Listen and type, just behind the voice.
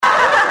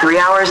3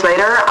 hours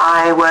later,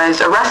 I was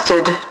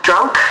arrested,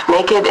 drunk,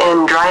 naked,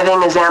 and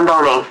driving a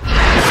Zamboni.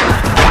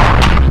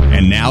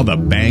 And now the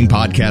Bang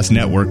Podcast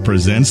Network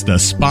presents the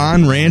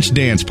Spawn Ranch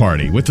Dance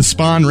Party with the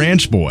Spawn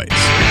Ranch Boys.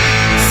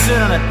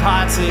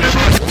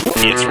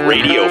 It's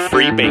Radio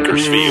Free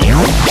Bakersfield.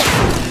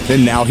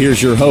 And now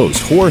here's your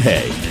host,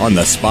 Jorge, on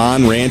the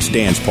Spawn Ranch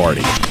Dance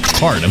Party,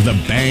 part of the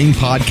Bang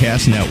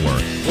Podcast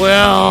Network.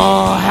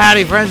 Well,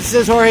 howdy, friends. This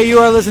is Jorge. You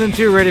are listening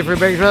to Radio Free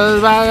Bakersfield, the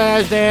Spawn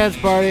Ranch Dance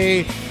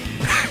Party.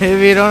 If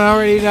you don't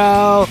already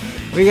know,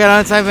 we got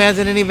on-site vans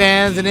and indie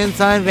vans and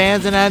inside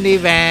vans and undie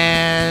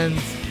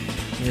vans.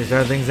 We're going to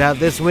start things out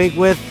this week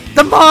with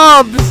the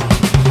Mobs.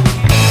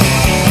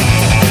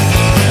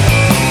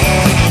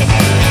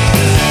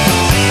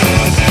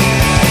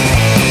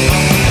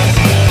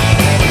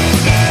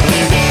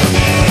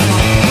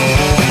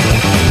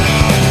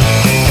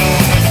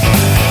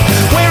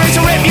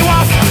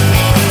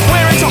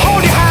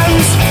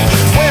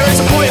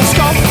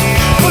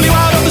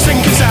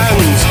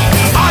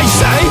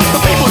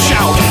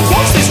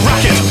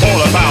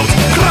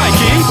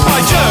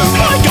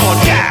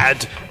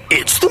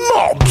 It's the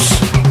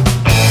Mobs.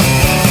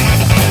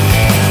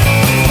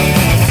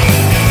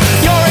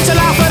 You're here to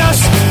laugh at us.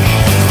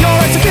 You're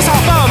here to kiss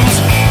our bums.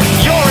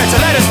 You're here to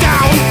let us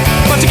down,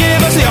 but to give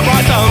us the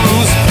upright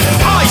thumbs.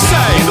 I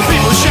say the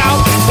people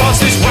shout, what's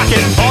this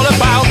racket all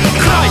about?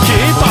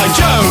 Crikey, by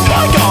Joe,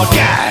 by God,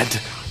 Gad,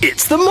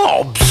 it's the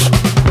Mobs.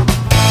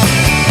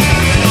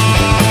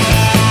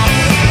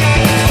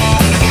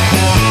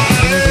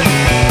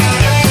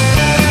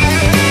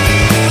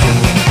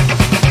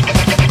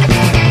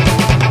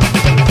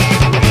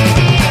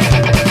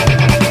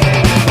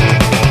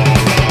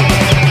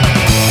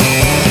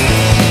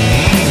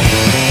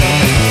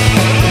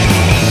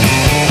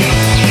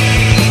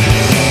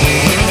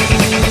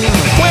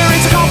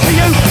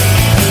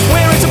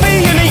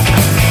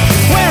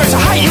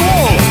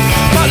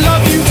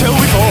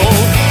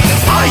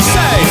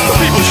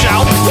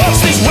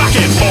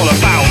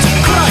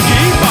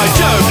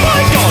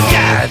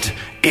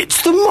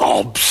 It's the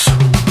Mobs.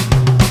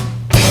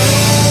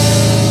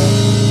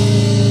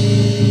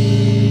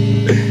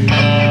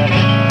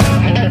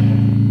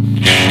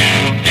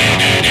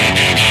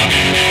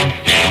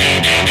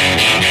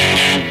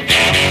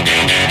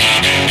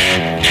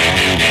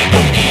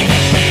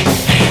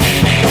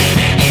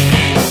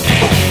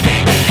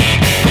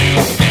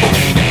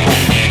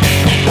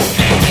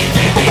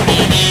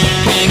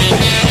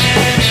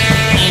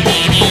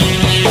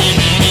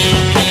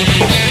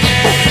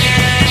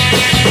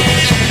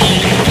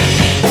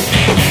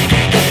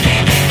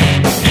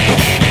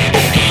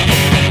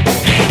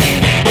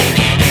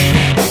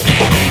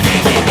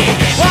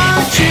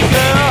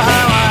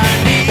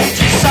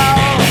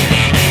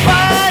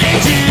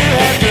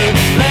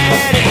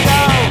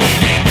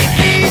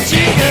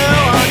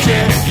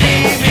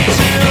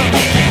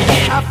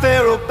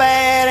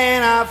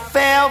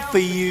 For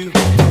you, need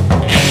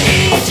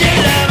your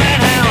love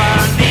and how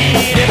I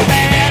need it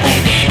bad.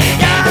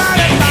 You're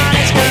the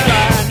finest girl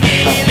I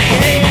need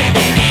again.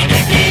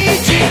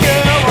 Need you,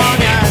 girl, on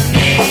your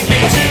need me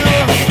too.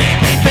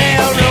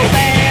 Felt real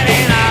bad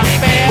and I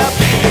felt,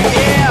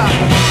 yeah.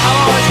 I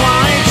always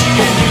wanted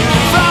you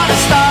from the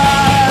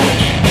start.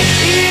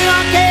 You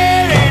don't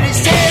care and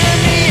it's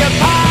tearing me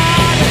apart.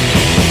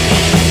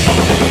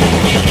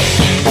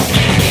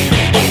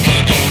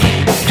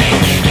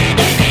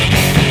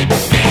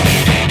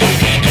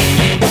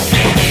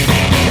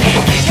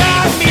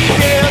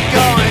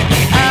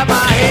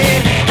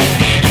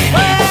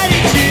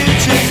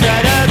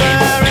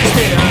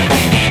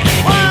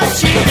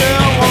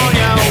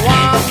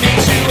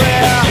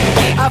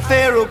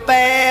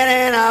 Bad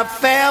and I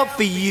fell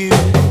for you.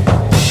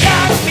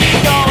 Got me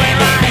going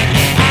right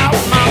out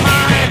my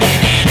mind.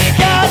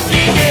 Got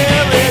me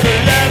girl with a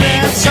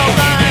loving so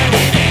blind.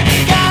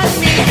 Got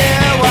me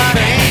girl what I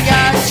ain't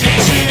got you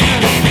too.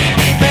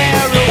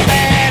 Fell real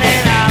bad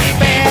and I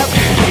fell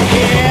for you.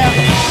 Yeah,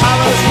 I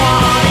always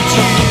wanted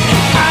you.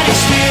 I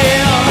just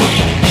feel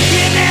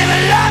you never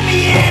love me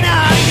and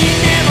you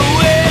never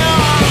will.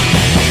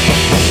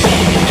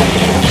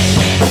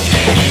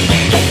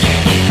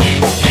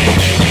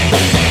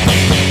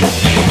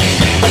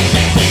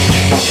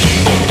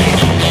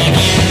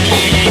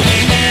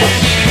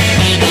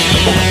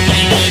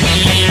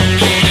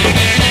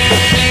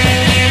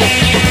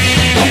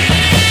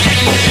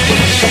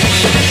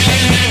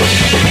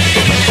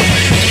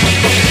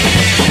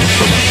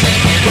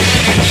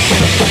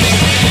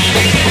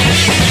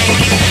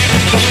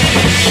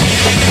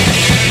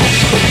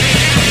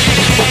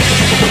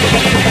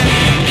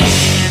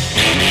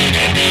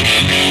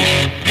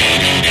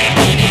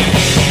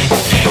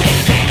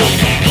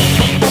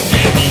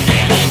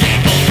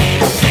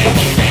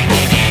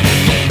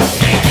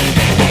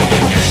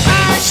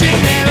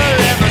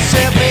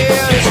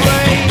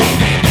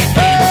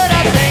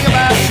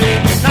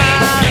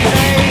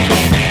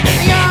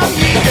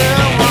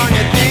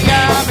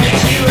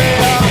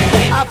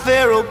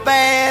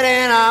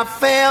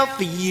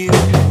 For you,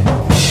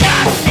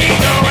 got me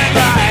going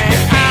right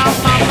out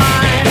my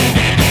mind.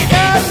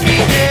 Got me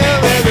there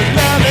with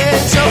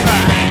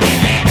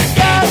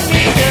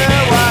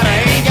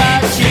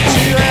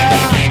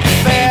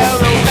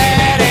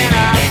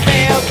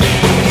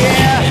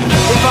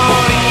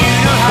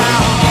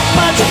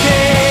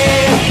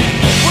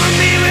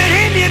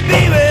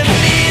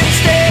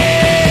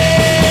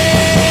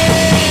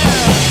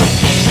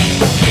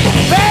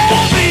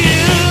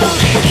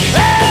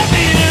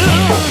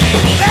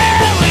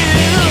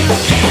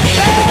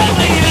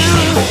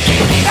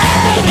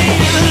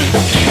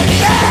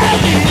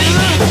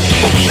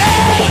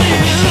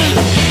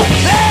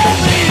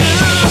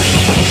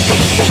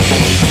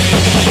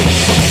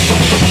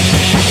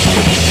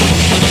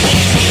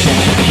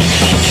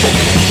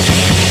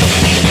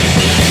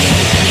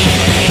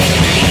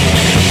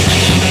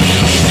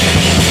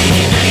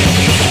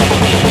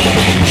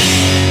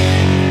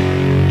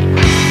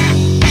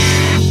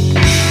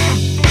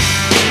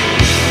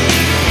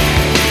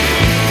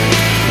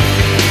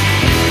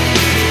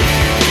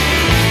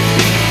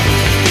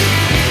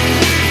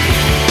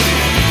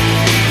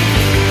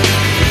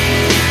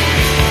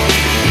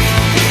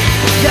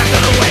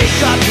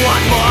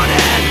one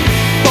morning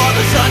before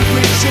the sun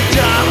greets you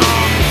down.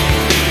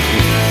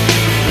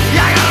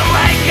 You're gonna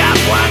wake up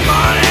one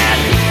morning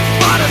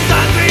before the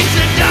sun greets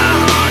you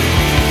down.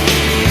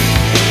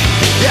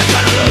 You're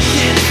gonna look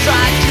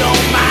inside your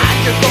mind,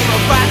 you're gonna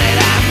find that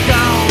I'm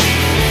gone.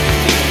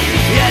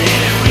 You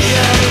didn't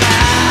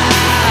realize,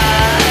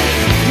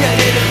 you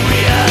didn't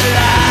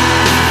realize,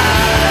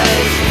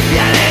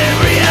 you didn't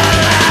realize.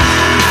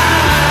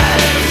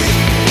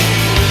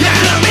 You're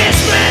gonna miss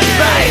me,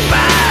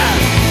 baby.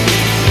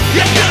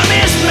 You're gonna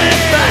miss me,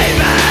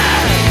 baby.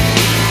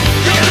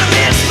 You're gonna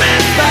miss me,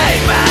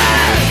 baby.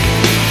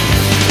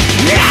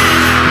 Yeah!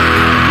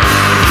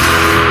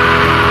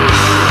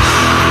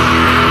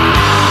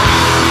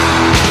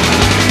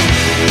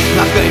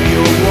 I gave you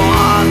a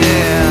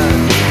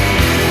warning,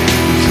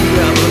 you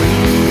never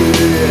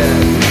heeded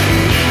it.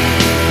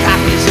 I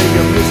can say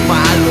you miss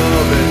my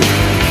loving,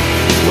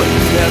 but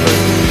you never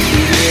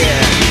needed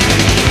it.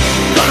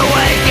 Gonna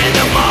wake in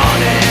the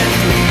morning,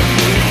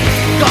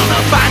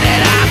 gonna find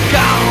that I'm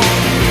gone.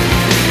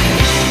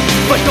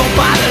 But don't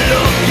bother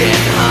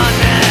looking,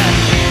 honey,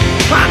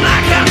 I'm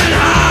not coming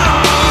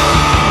home.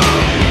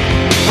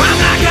 I'm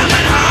not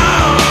coming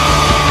home.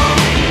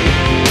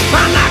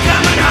 I'm not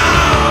coming home.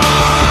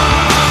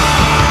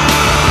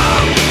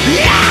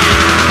 Yeah!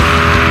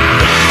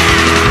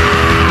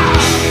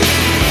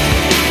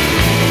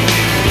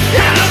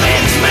 You're gonna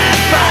miss me,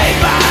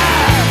 baby.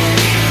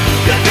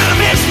 You're gonna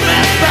miss me,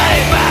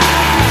 baby.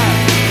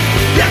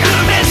 You're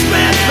gonna miss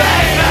me,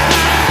 baby.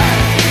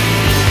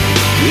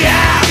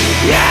 Yeah,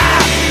 yeah,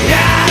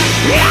 yeah,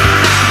 yeah.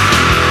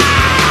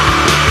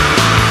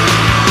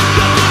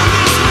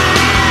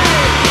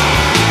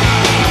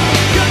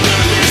 You're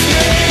gonna miss me. You're gonna miss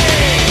me.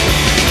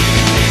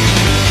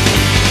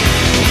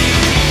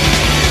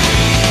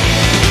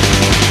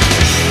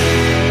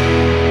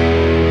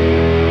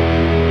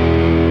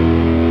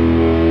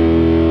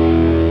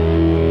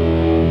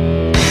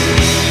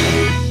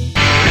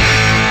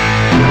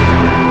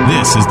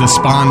 This is the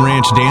Spawn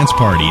Ranch Dance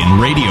Party in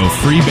Radio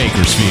Free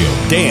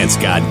Bakersfield. Dance,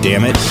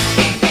 goddammit.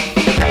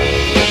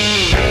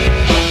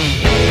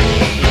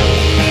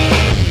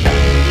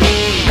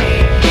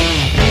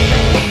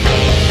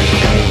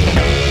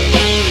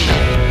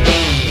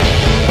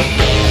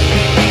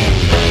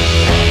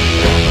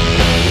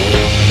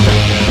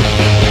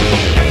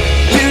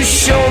 You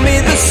show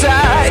me the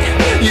side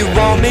you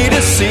want me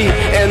to see,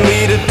 and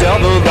lead a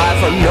double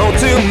life unknown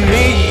to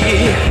me.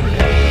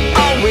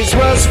 Always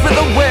was for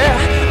the wear,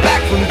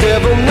 back from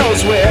devil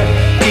knows where.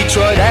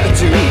 Detroit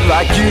attitude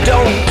like you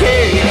don't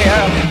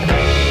care.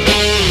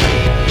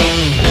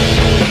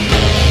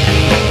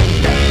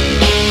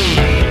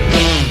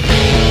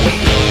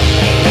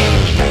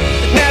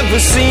 Never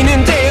seen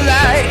in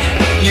daylight,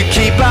 you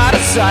keep out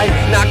of sight.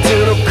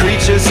 Nocturnal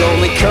creatures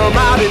only come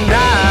out at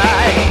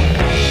night.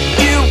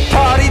 You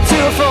party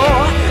till 4,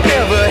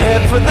 never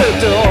head for the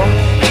door.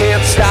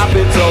 Can't stop,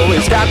 it's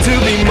always got to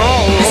be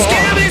more. You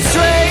scare me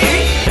straight.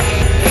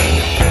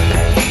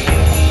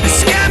 You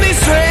scare me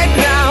straight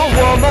now,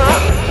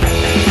 woman.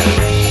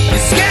 You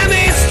scare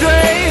me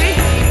straight.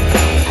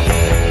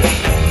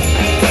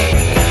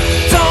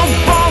 Don't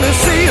wanna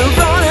see you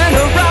running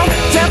around,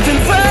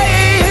 tempting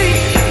fate,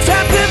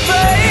 tempting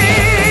fate.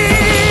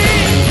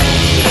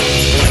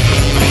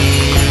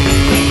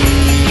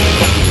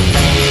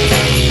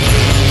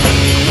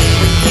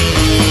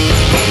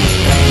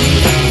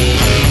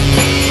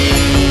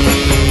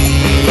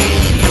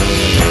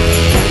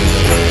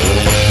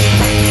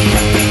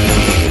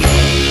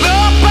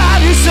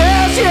 Nobody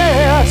says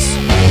yes.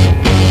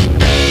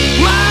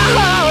 My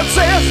heart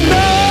says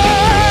no.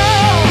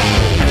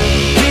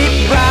 Keep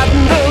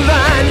riding the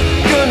line,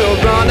 gonna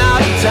run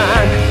out of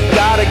time.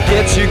 Gotta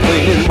get you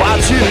clean and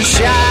watch you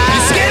shine.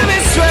 You scare me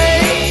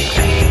straight.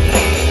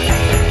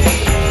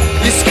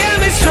 You scare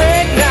me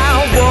straight now,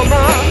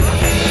 woman.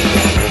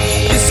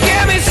 You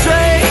scare me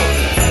straight.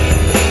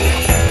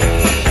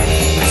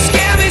 You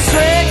scare me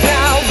straight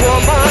now,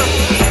 woman.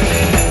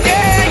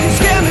 Yeah, you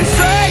scare me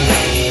straight.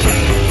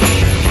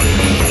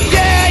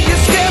 Yeah, you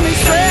scare me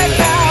straight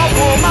now,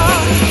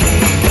 woman.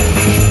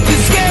 You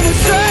scare me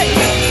straight.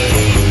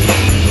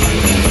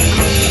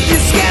 You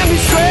scare me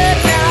straight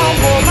now,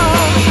 woman.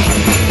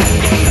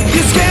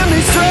 You scare me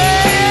straight.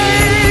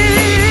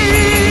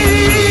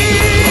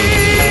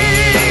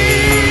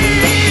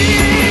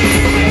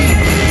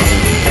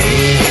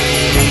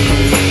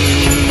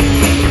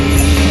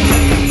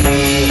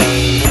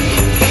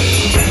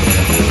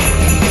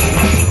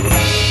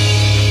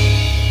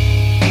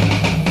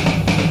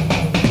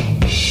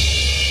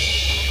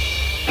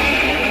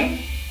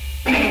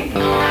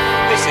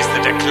 This is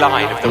the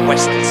decline of the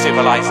Western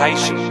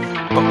civilization.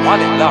 But while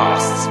it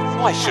lasts,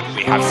 why shouldn't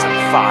we have some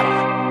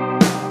fun?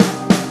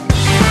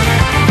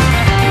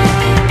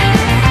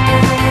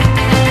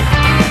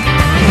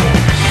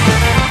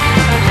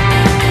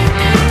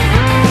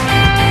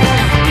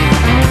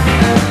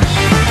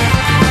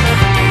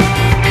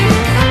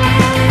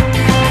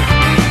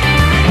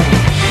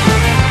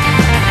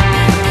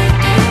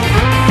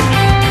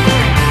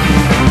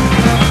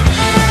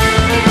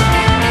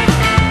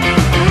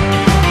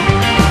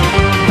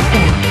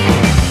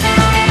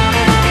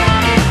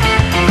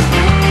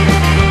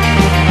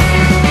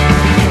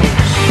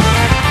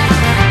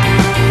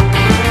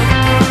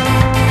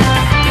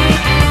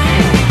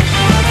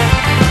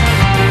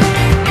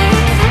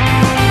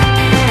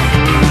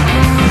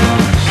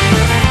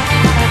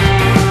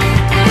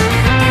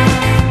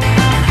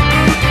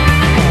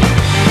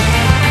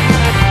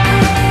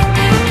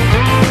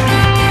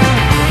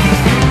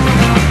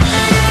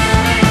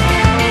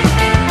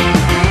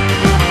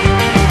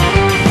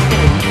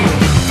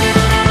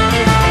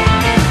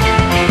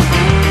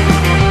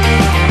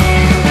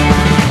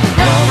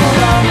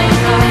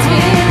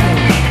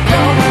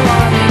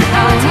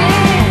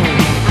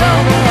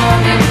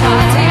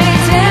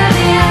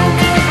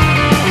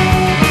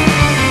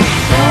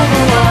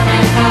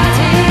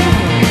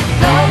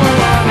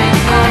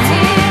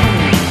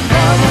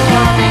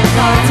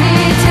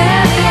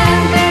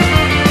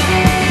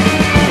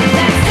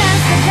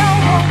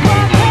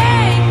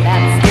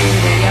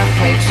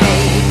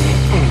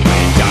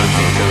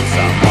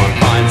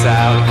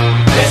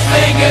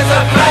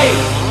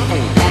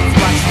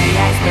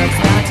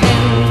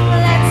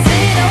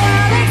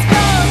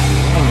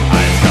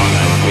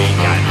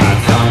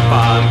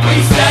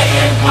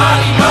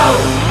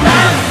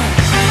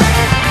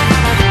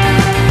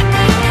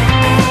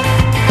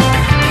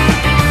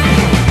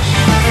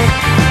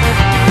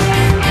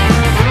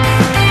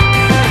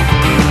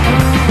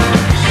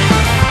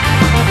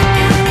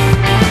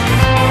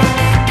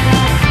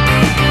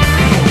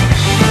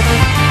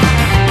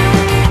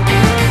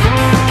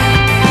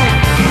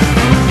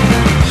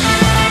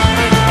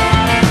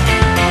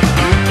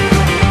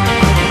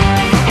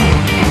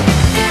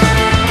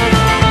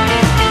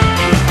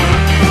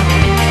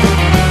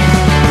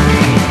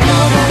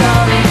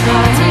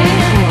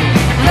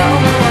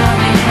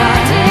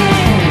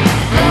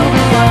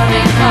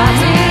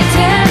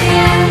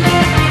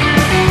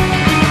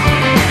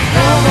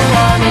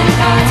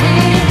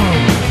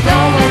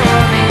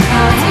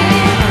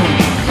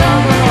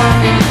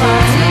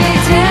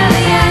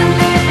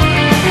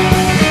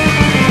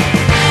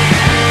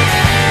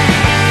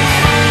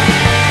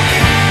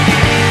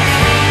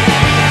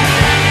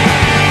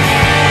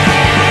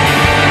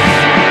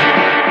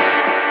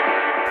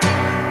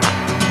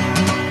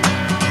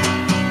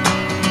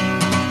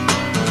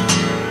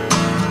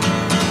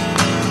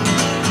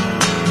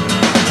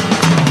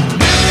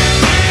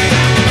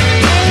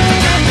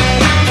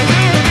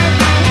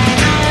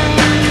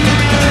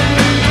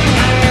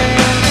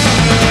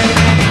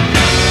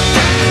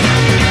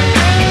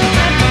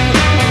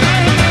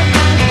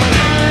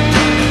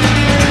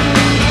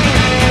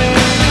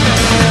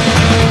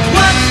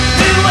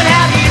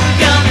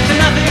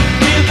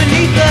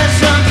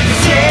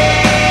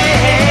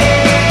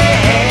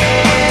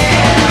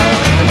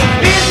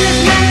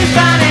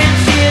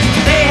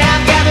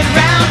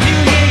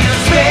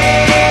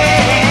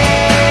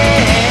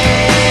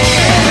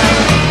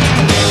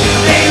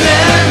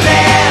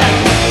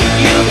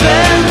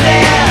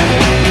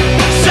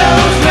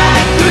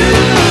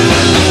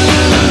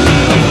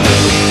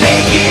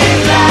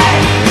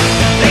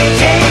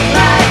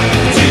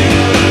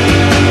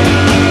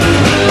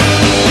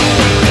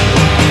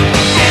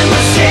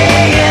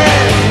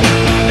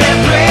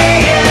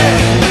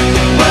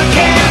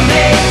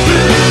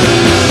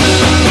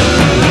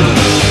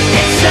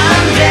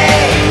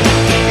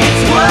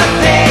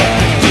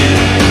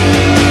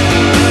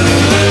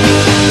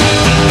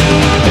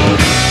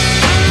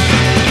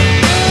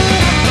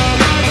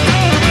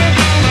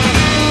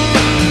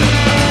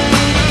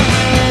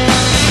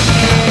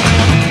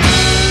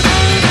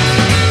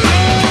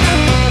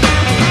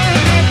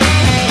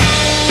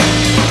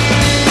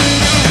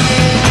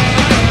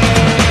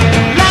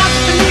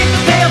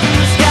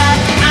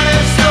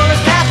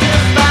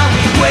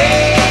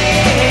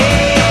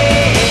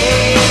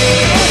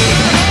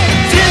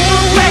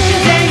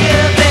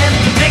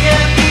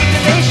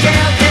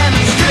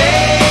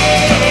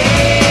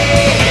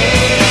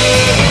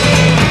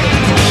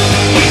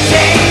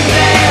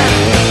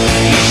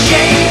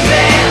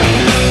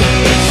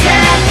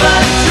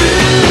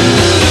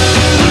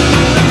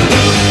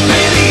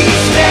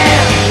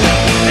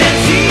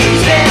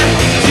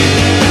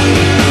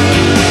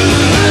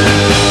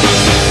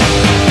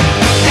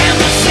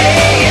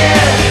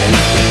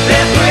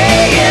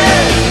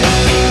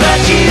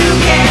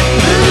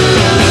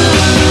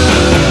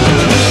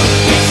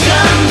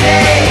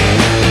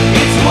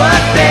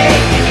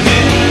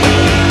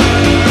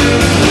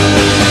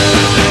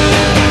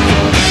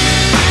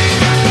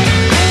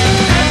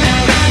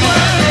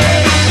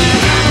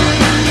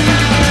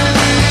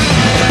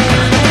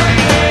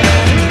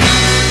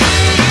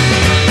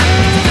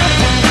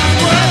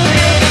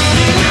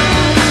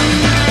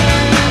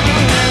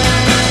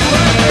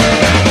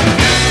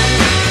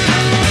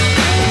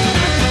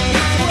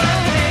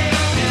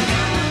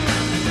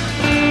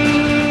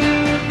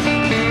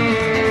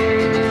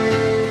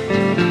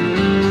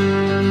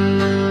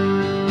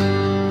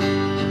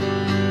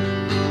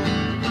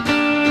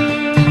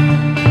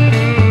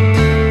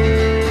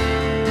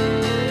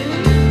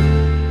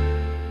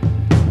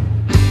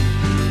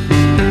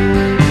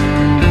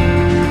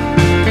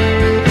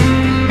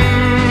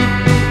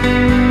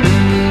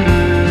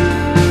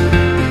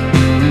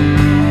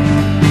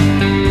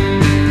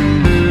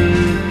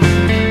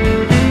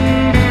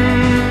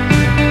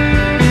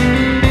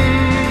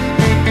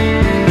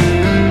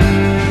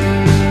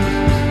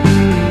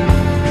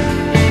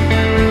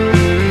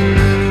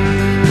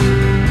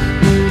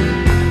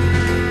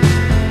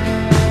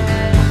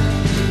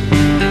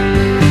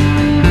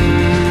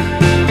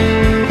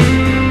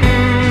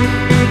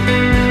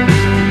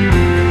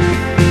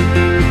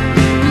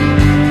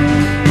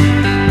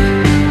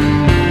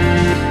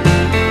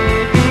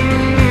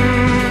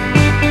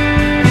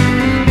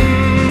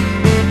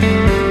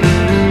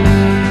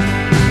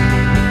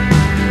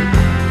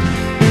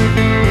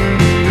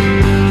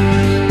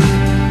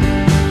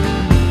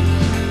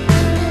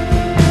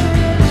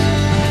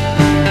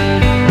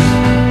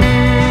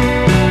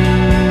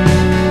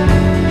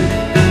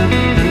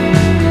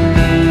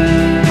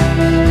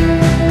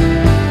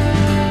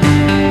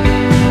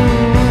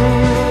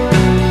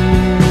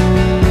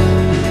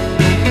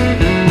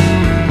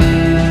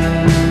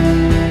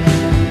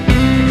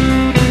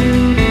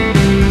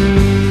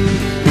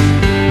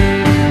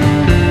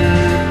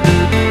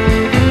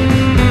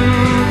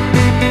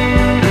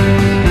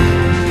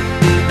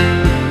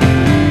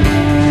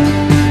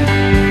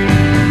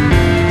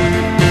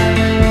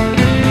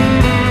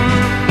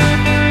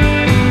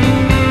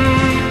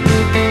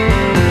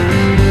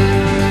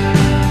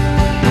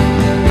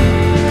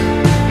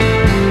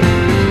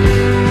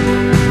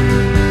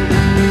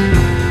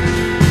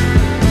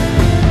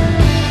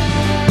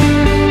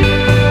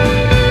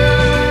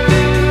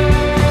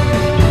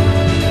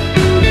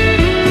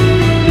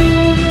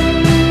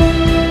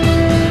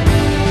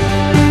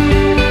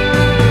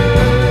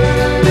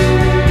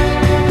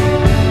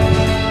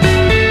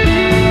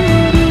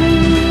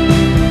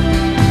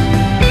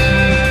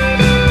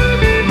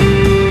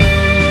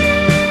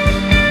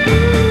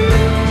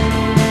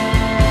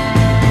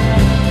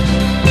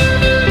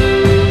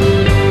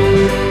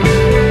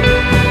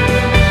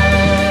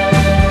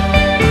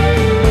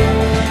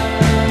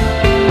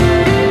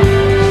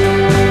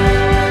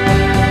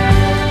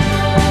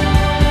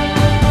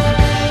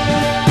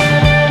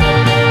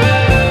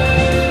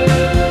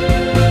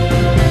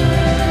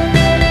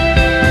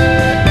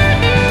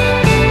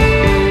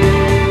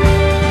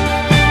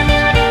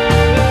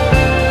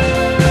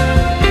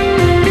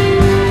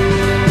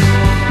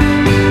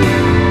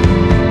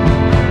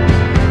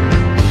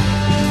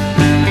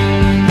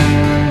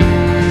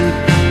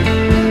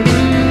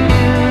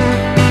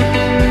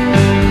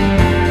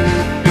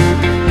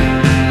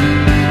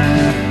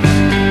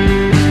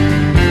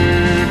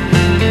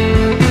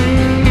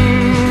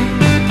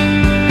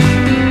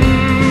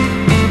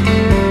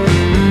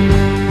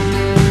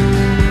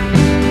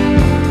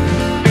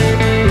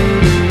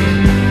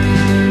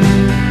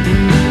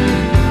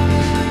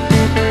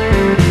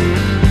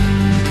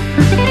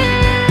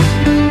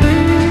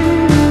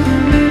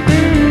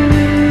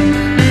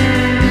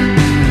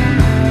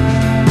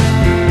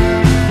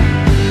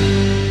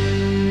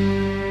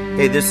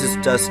 Hey, this is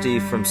Dusty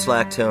from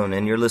Slacktone,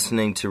 and you're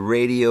listening to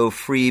Radio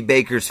Free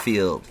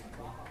Bakersfield.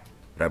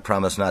 But I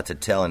promise not to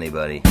tell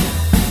anybody.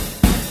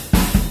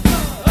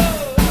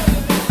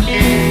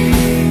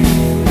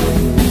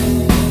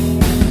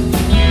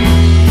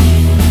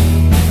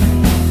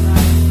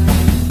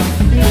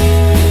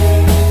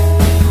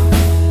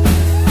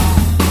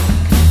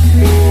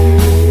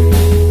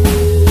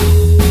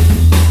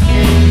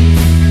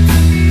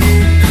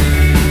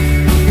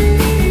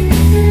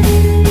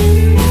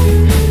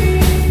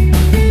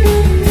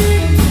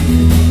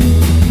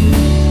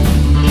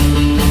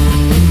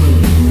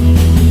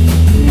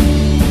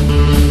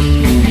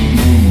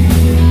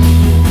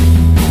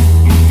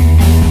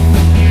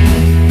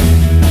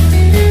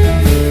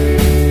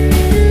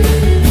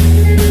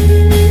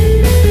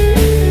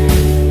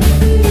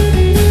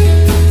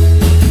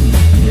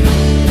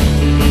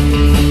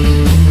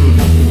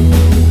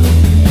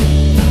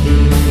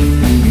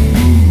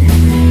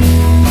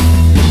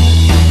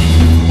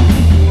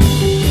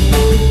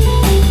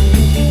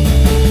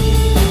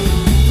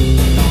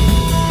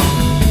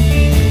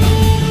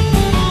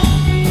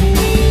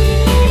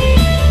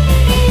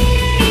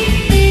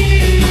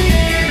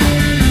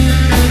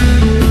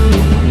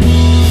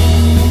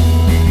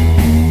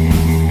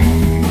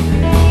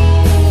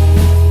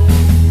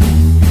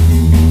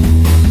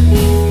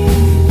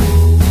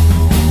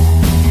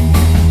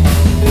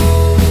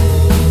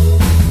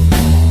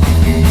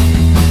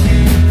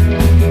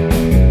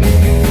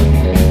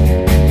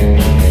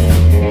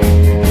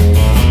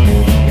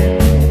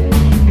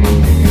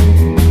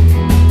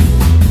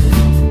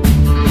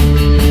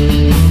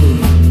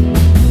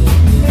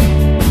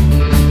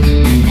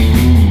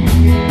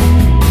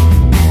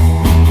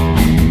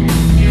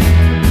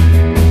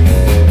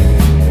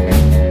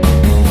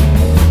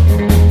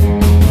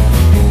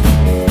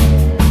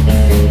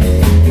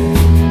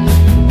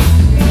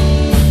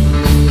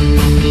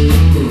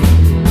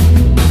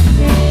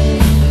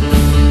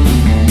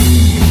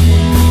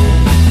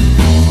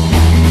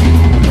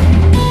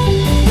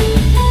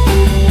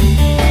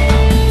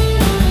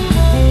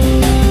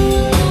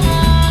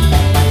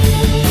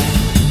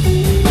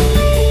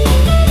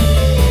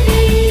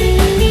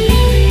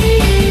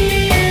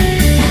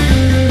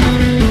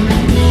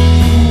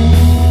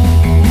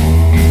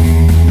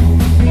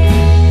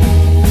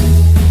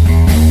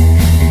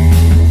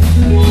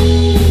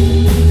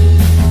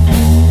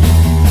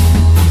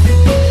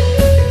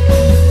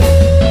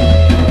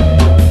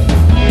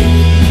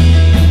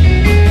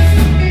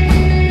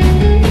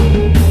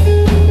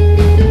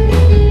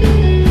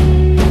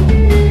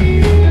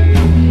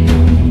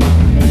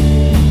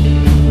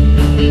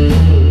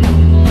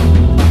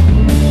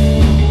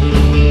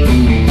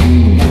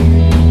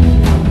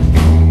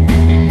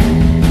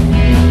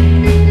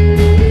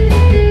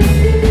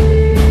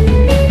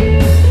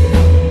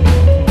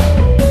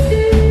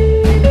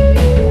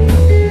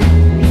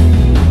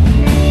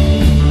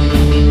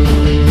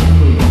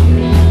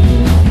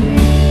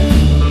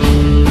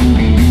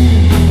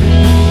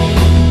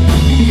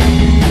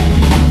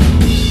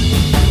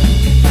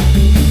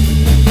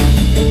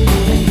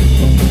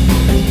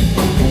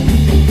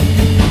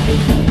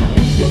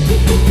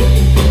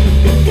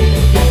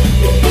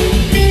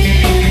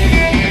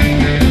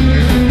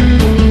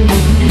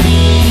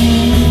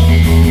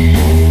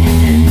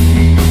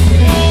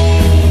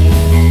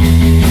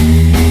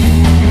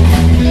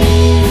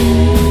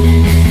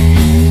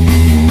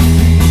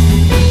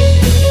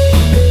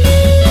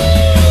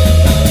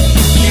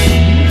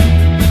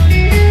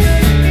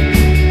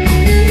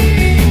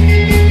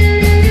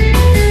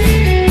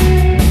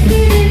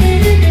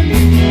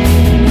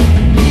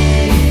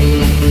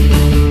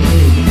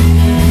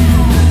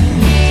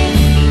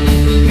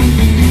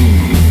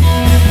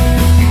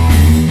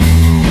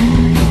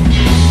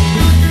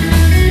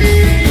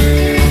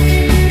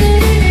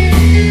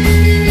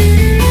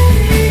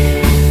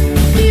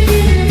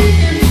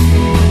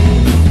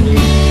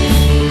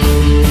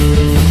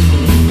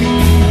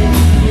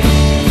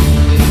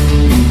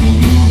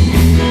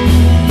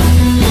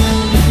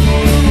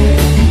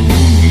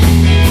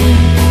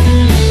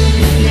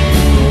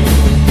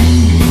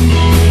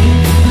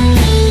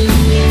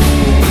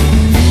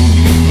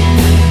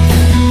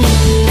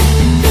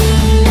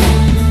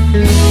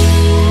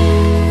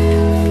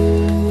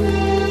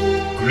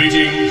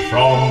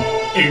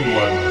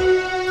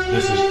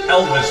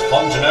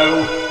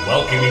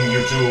 welcoming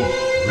you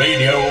to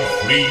Radio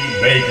Free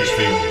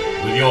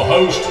Bakersfield with your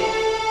host,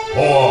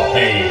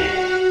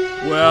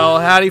 Jorge. Well,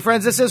 howdy,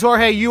 friends. This is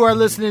Jorge. You are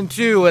listening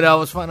to It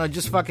Always Fun. I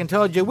just fucking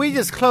told you. We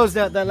just closed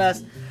out that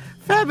last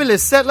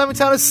fabulous set. Let me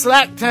tell you,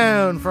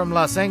 Slacktone from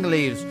Los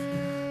Angeles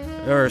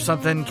or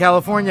something,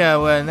 California.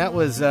 And that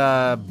was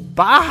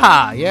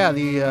Baja. Yeah,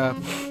 the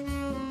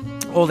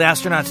old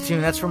Astronauts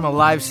tune. That's from a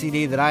live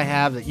CD that I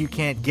have that you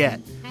can't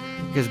get.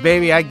 Because,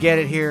 baby, I get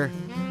it here.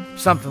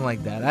 Something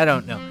like that. I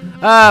don't know.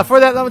 For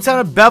that, let me tell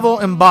you, Bevel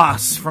and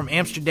Boss from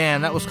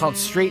Amsterdam. That was called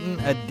Straighten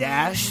a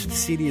Dash. The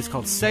CD is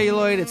called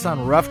Celluloid. It's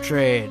on Rough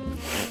Trade.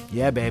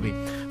 Yeah, baby.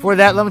 For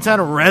that, let me tell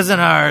you,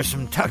 Resinars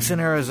from Tucson,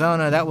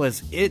 Arizona. That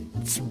was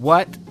It's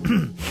What?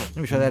 Let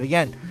me try that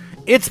again.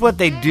 It's What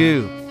They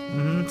Do.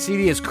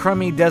 CD is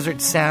Crummy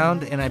Desert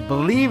Sound, and I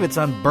believe it's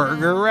on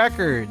Burger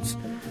Records.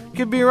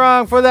 Could be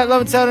wrong. For that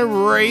love, it sounded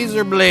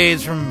Razor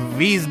Blades from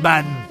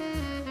Wiesbaden.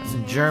 That's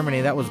in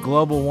Germany. That was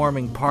Global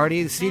Warming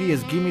Party. The CD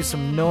is Give Me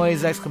Some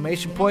Noise!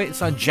 Exclamation point.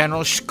 It's on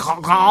General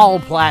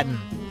Schallplatten.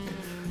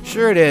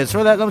 Sure it is.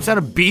 For that love, it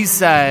sounded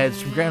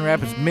B-Sides from Grand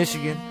Rapids,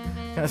 Michigan.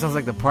 Kind of sounds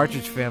like the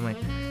Partridge Family.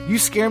 You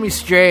Scare Me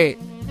Straight,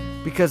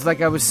 because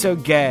like I was so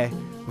gay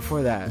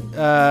before that.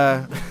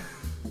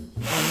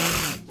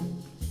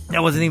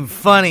 That wasn't even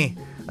funny.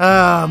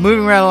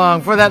 Moving right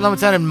along. For that,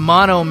 sounded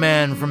Mono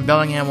Men from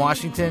Bellingham,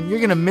 Washington. You're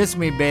gonna miss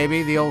me,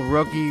 baby. The old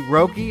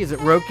Rocky. Is it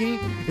Rocky?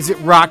 Is it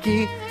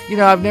Rocky? You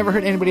know, I've never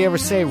heard anybody ever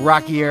say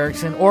Rocky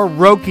Erickson or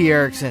Roky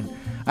Erickson.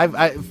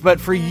 But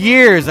for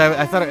years,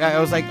 I thought I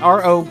was like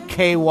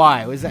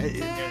R-O-K-Y. Was that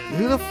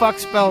who the fuck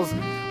spells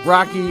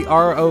Rocky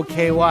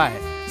R-O-K-Y?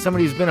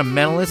 Somebody who's been a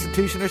mental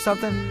institution or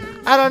something?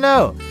 I don't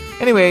know.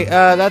 Anyway,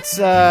 that's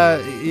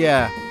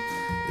the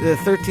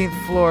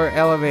 13th floor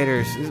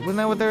elevators. Wasn't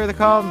that what they're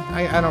called?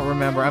 I don't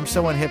remember. I'm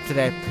so unhip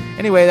today.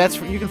 Anyway,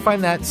 you can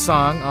find that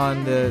song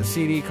on the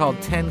CD called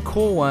 10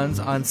 Cool Ones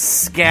on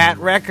Scat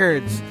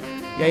Records.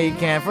 Yeah, you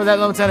can. For that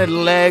love, sounded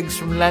Legs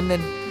from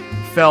London.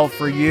 Fell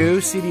for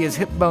You. CD is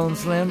Hip Bone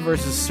Slim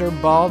versus Sir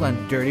Bald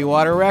on Dirty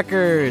Water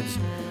Records.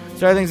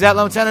 Starting things out,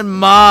 love sounded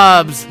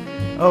Mobs.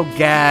 Oh,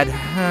 Gad.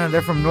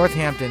 They're from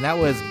Northampton. That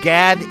was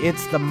Gad,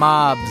 It's the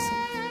Mobs.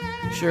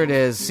 Sure it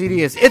is.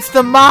 CD is It's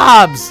the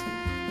Mobs!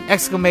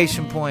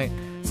 Exclamation point.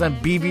 It's on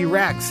BB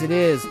Rex. It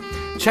is.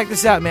 Check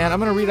this out, man. I'm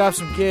going to read off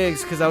some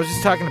gigs because I was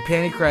just talking to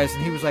Pantychrist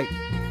and he was like,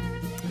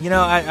 you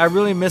know, I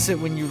really miss it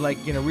when you,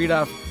 like, you know, read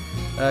off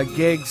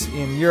gigs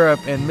in Europe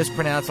and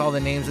mispronounce all the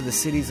names of the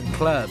cities and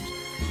clubs.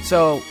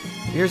 So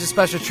here's a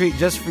special treat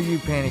just for you,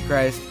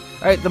 Pantychrist.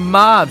 All right, the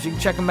Mobs. You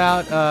can check them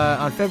out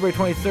on February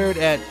 23rd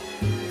at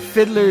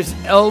Fiddler's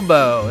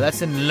Elbow.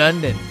 That's in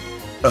London.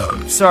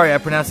 Sorry, I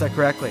pronounced that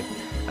correctly.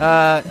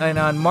 And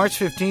on March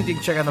 15th, you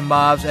can check out the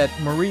Mobs at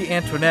Marie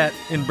Antoinette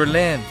in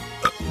Berlin.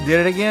 Did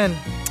it again.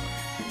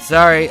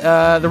 Sorry.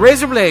 The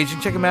Razor Blades, you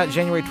can check them out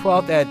January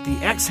 12th at the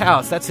X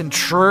House. That's in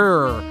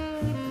Trier,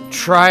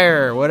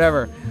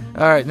 whatever.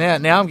 All right,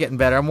 now I'm getting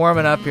better. I'm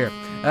warming up here.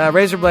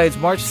 Razor Blades,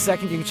 March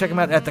 2nd, you can check them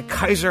out at the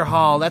Kaiser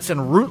Hall. That's in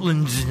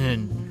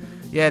Reutlingen.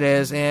 Yeah, it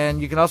is.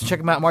 And you can also check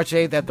them out March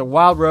 8th at the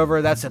Wild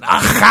Rover. That's in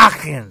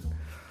Aachen.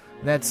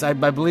 I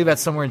believe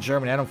that's somewhere in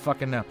Germany. I don't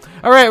fucking know.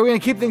 All right, we're going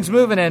to keep things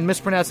moving and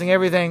mispronouncing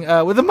everything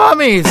with the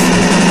Mummies.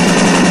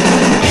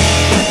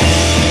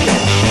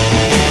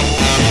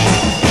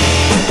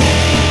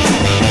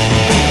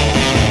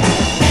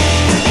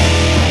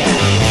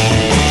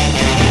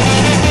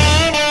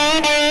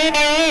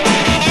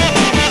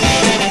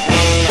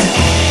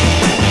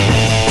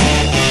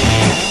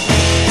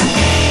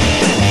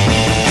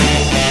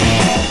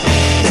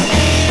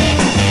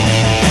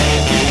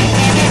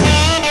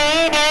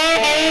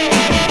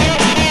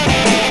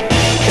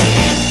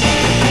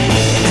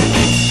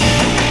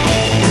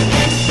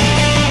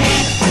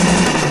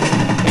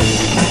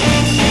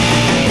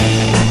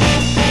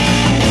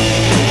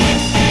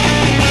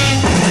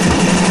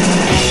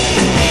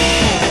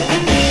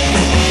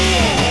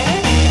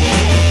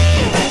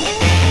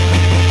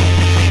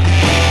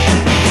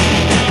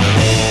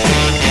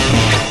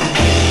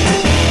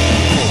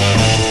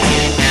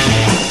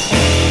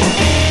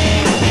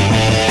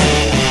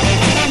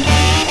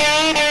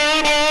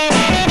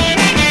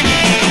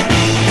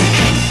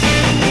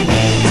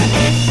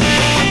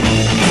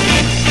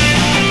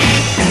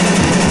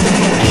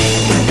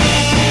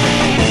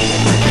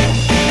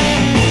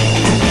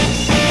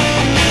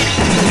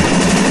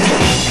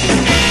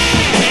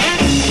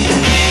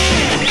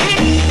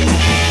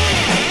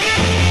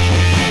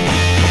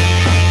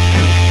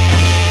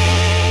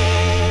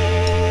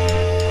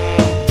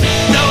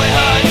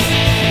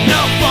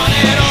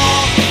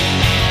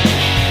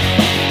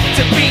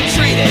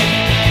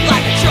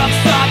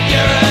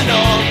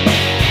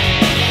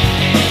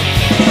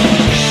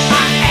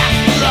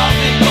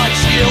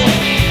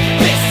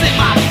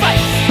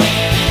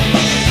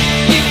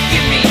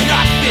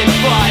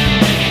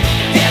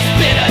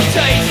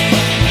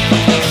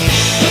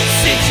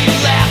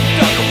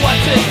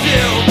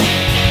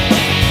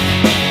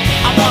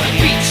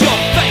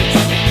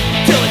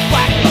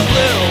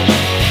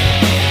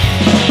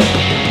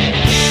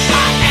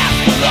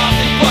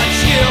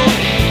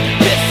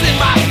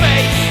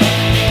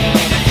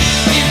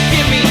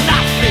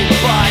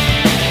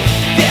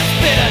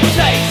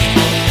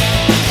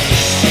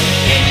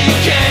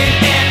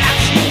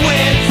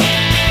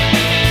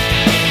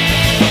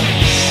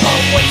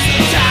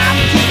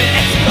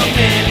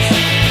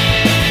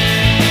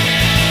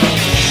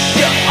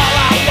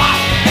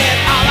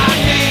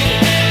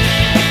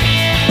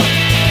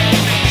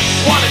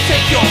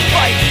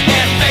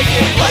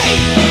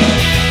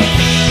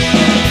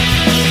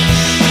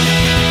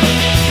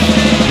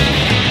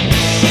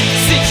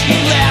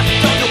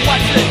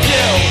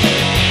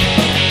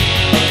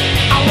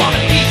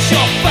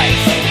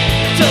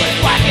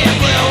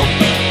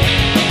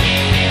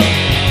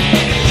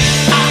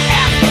 I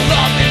ask for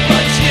love,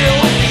 but you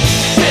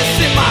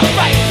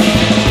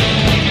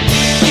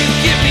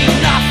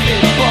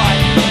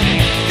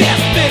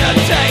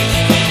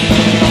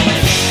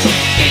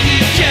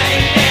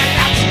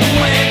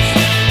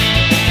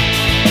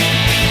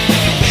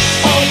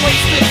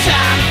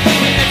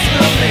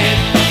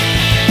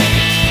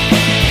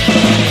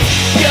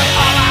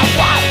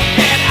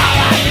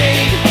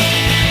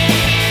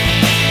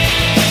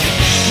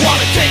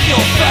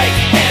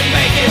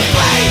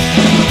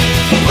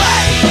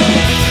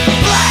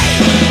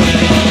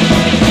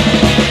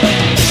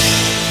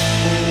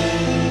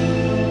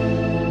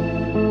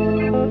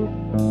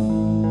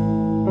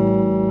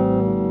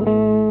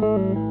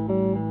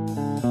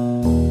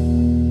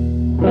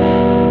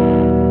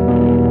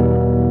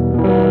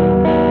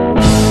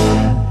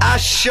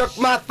shook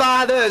my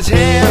father's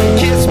hand,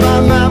 kissed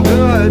my mom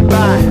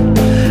goodbye.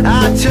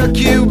 I took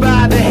you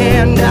by the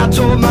hand, I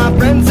told my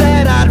friends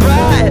that I'd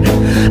ride.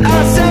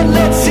 I said,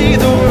 let's see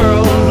the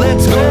world,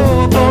 let's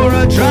go for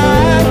a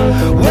drive.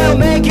 We'll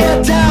make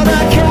it down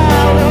to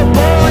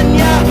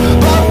California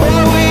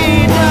before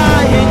we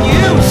die. And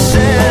you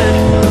said,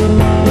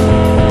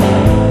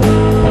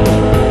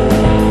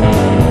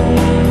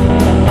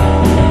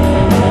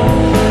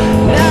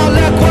 now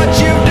look what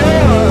you've done.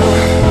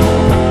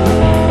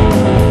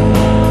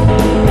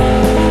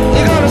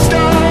 You're gonna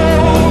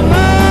stole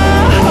my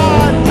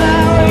heart.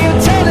 Now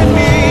you're telling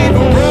me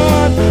to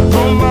run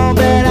from all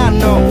that I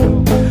know.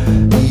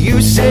 You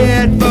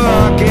said,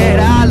 fuck it,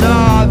 I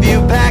love you.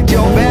 Packed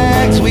your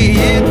bags, we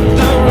hit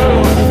the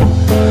road,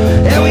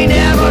 and we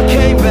never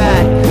came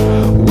back.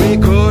 We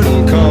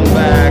couldn't come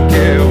back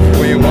if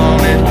we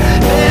wanted.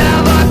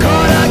 Never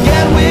could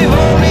again. We've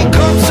only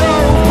come so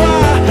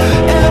far,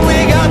 and we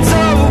got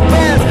so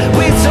fast.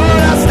 We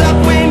sold our stuff,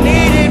 we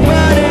needed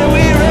money,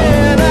 we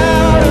ran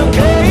out of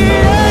cash.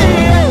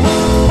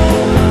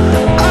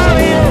 Oh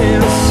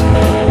yes,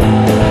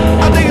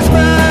 I think it's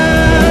my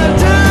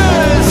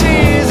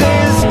disease.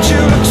 Is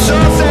you look so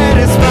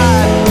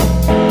satisfied.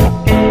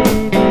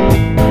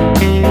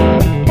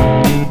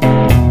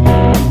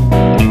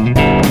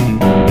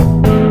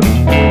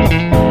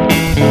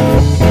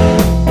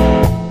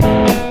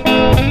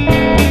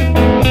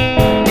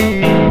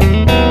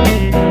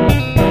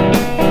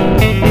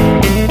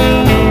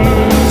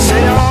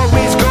 Say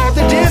always go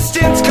the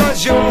distance,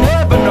 cause you'll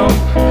never know.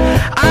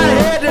 I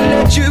had to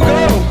let you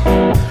go.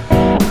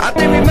 I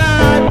think we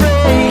might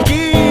break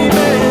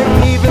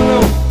even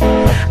though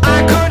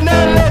I could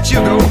not let you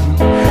go.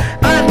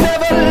 I'd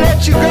never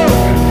let you go,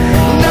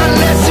 not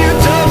unless you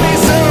told me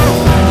so.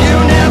 You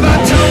never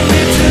told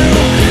me to.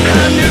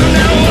 I knew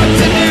now what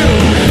to do,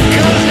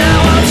 cause now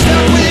I'm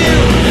stuck with you.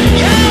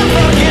 Yeah, I'm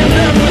fucking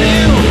done with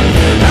you.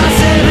 I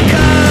said the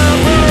car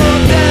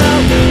broke down,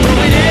 but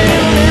we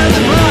didn't have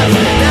the parts.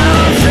 Now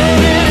I'm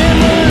sitting in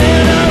the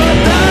land of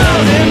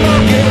 1,000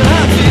 broken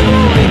hearts. We've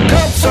only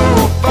come so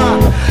far,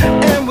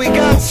 and we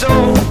got so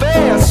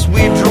fast.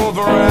 We drove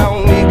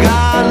around, we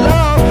got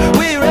love,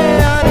 we ran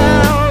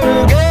out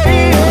of gas.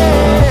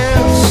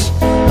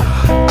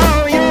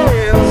 Oh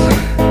yes,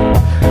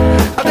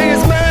 I think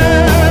it's my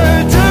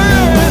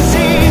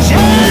disease.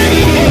 Yeah.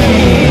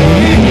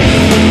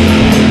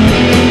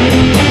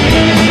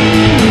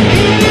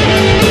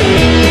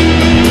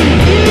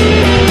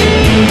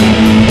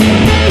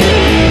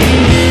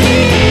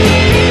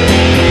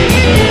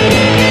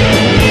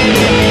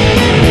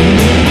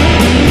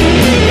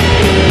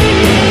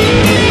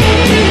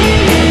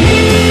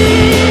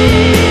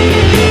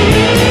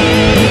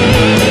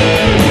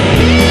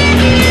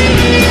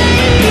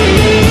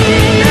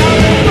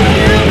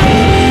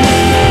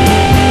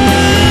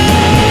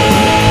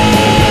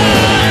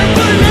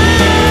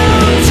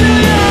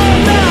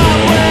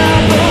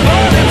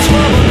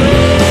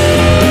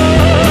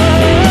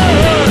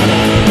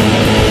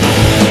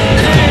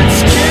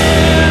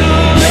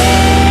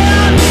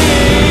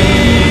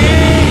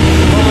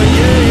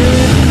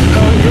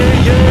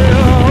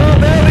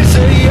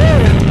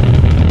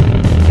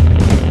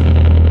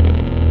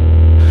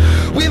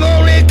 We've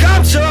only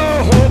come so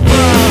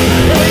far,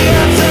 we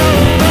got so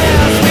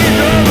fast. We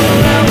drove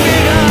around, we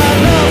got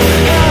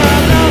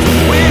love,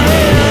 we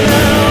ran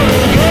out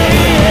of gas.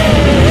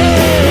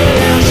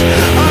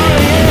 Oh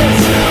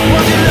yes,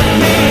 won't you look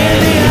me in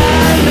the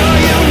eye? No,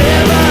 you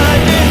never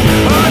did.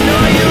 Oh no,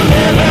 you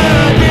never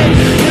did.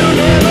 You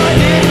never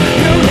did.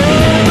 You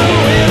never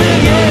will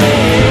again.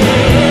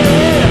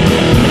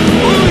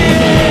 Oh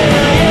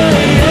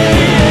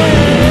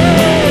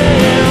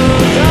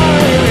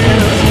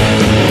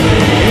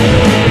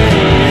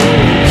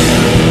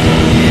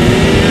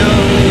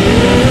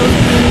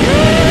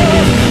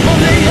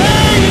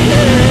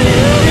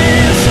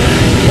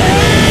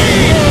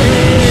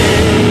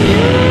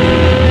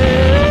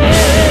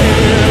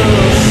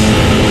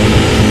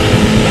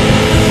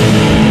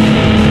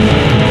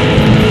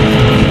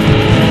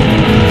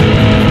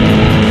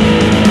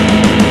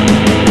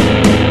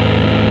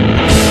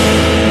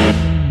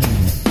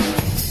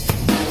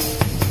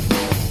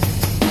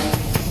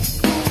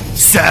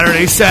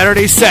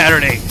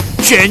Saturday,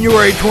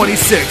 January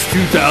 26,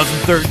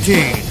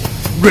 2013.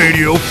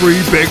 Radio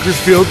Free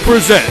Bakersfield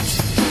presents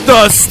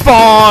the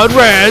Spawn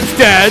Ranch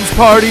Dance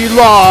Party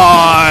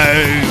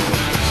Live.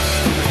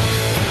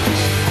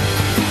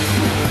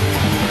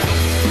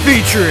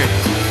 Featuring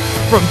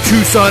from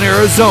Tucson,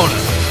 Arizona,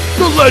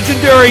 the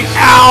legendary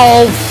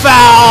Al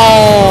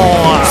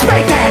Fowl.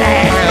 Swing that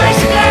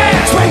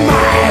ass, swing my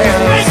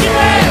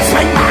ass,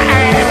 swing my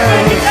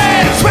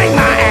ass, swing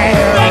my ass.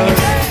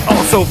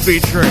 Also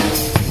featuring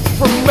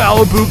from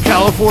Malibu,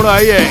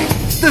 California,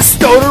 the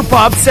stoner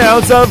pop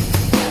sounds of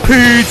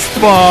Peach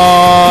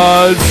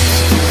Fuzz.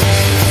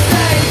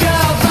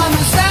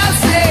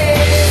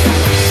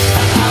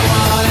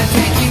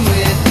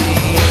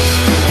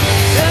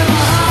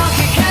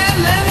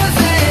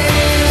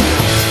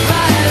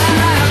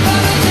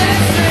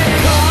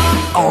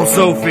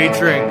 Also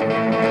featuring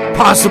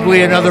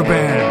possibly another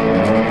band.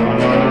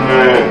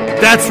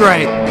 That's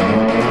right.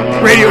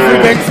 Radio Free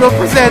Bakersfield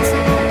presents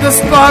the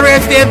Spawn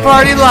Ranch Dance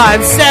Party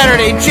live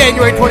Saturday,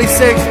 January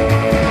 26th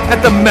at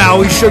the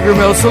Maui Sugar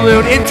Mill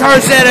Saloon in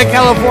Tarzana,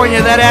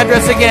 California. That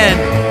address again,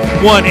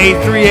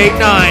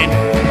 18389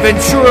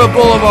 Ventura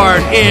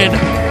Boulevard in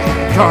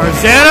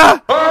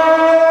Tarzana,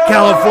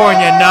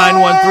 California,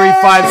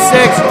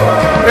 91356.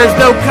 There's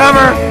no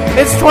cover.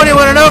 It's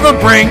 21 and over.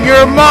 Bring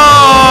your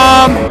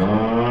mom.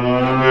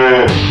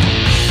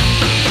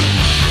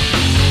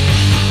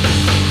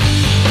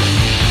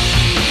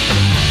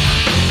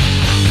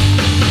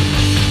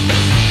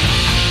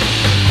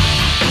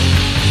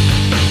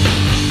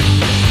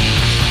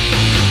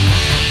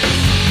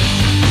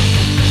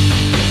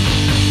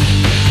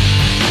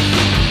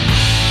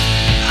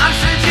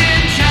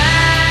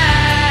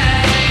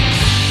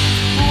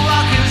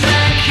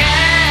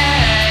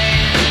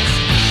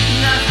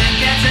 Nothing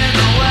gets in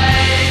the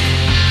way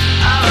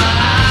of a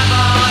high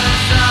ball to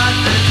start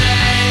the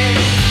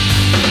day.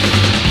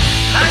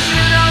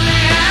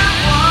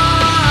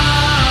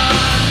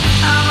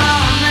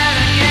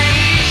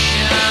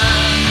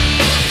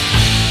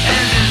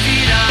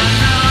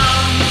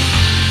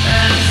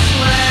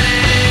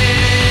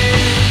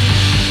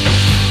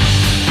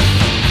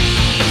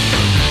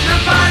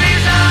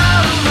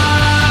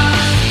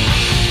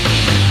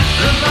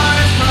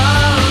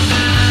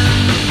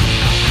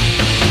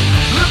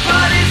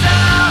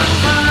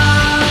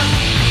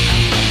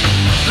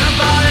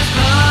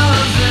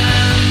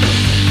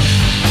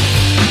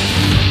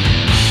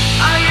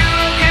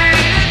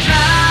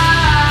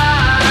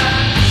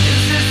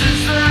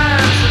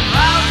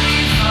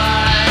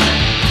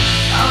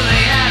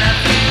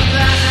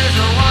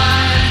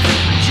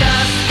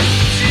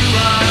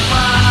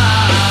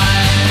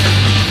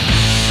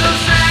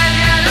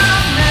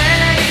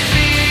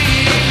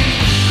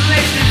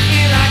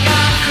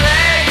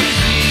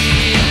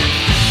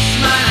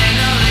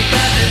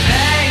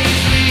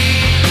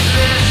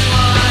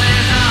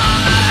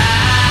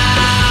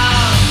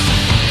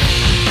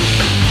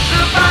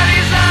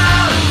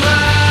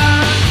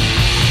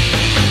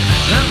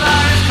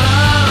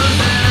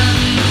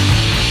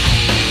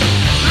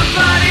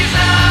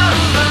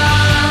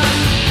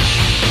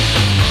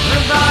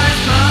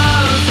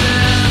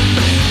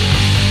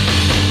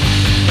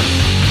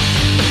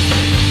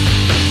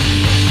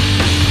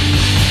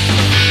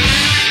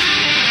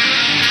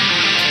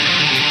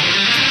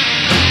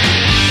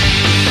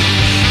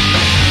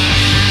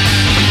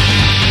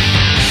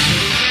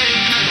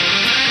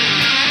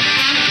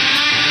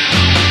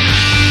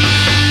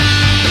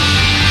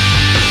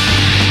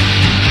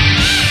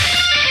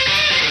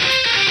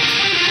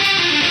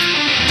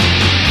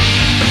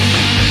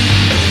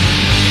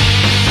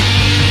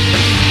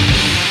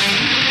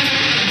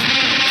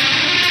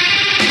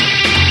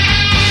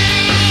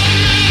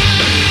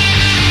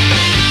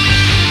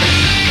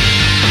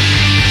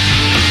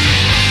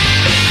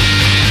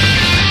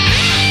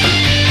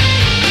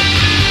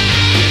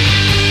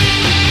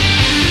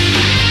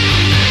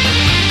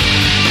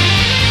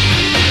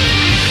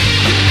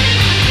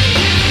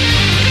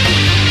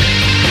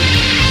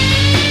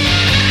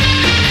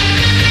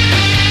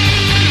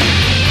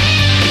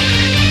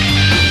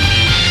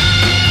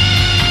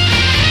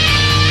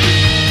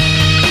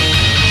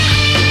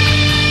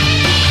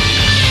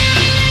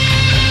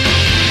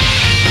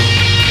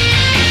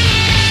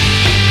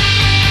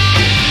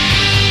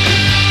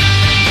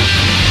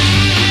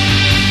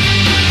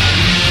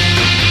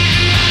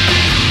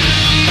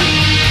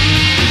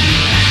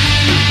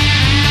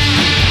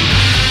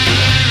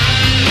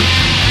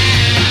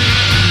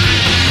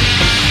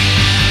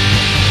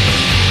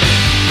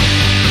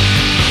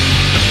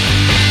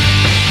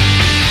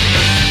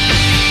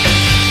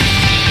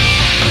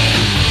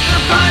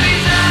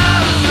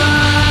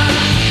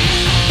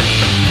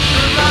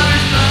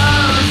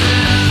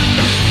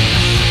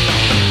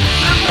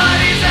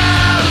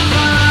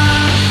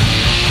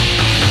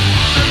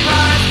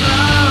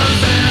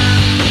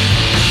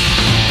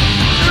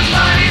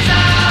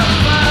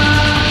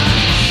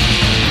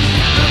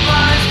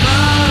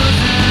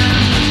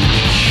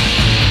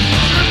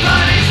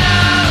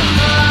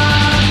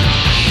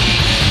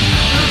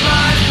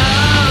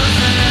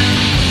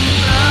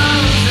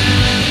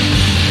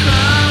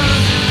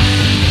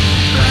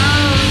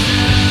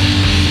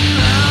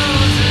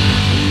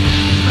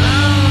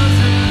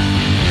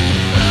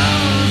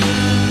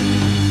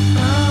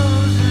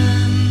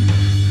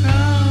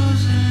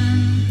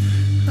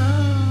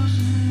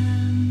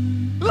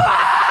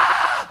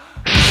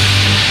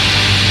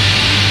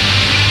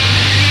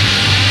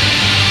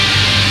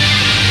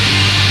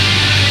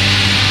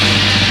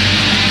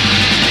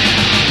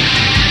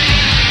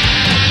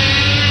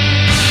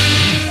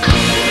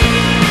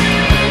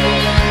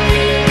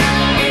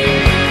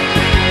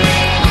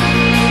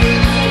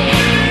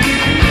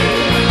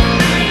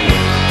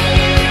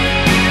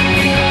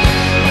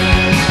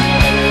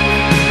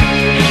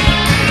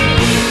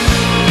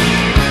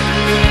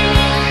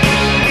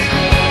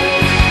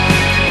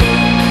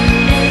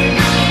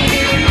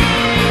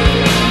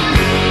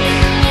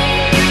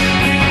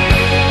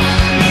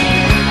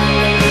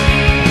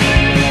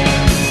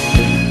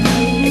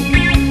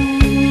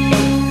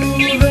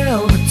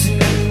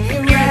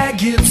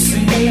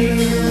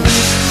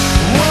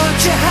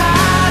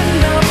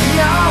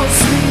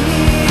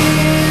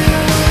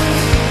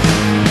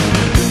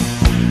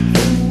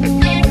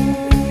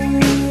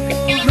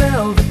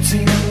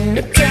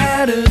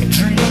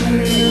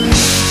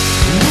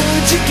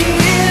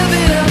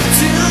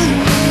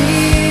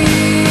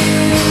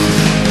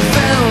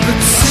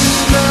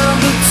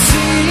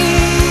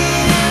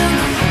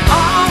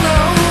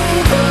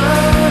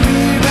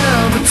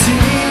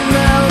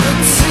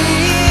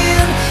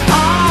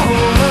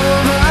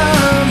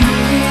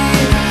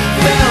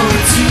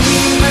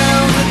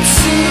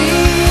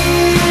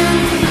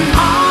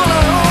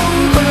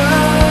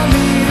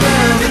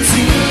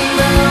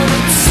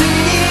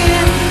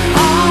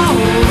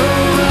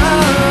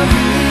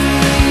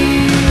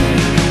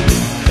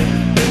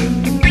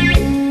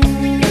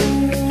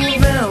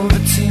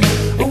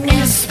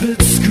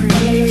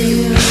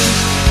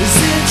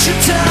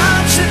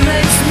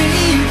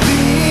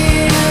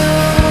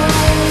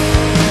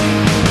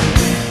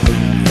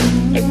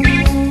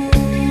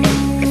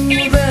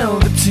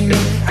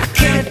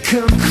 can't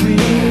come clear.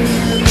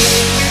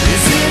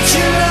 Is it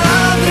your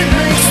love that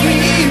makes me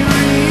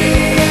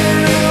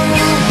real?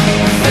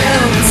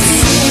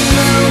 Velveteen,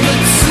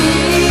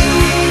 velveteen,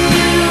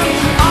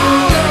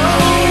 all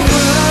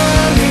over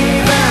me.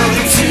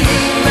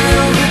 Velveteen,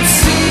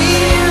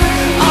 velveteen,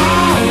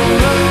 all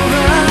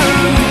over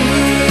me.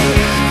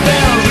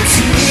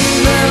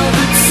 Velveteen,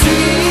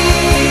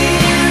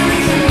 velveteen,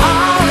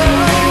 all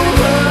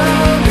over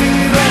me.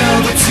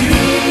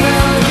 Velveteen,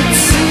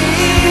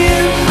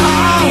 velveteen,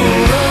 all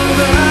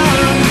over me.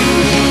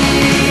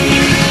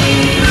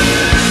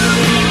 Velveteen,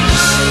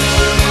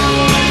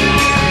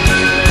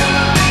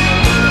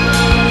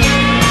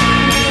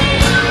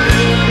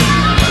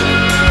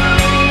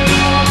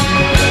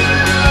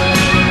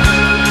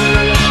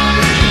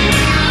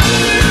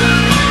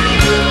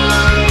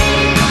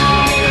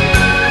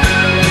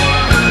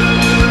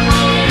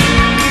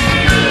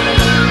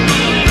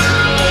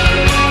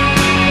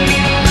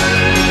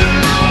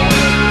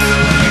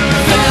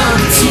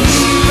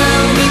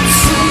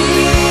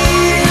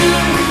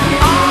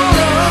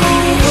 all over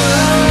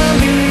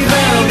me.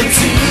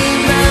 Velveteen,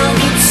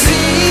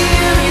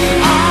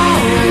 velveteen,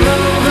 all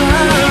over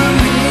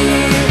me.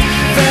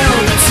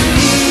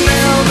 Velveteen,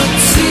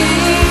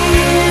 velveteen,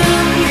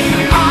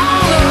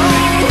 all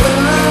over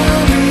me.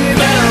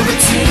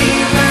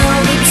 Velveteen,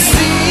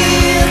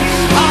 velveteen,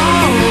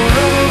 all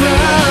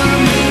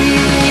over me.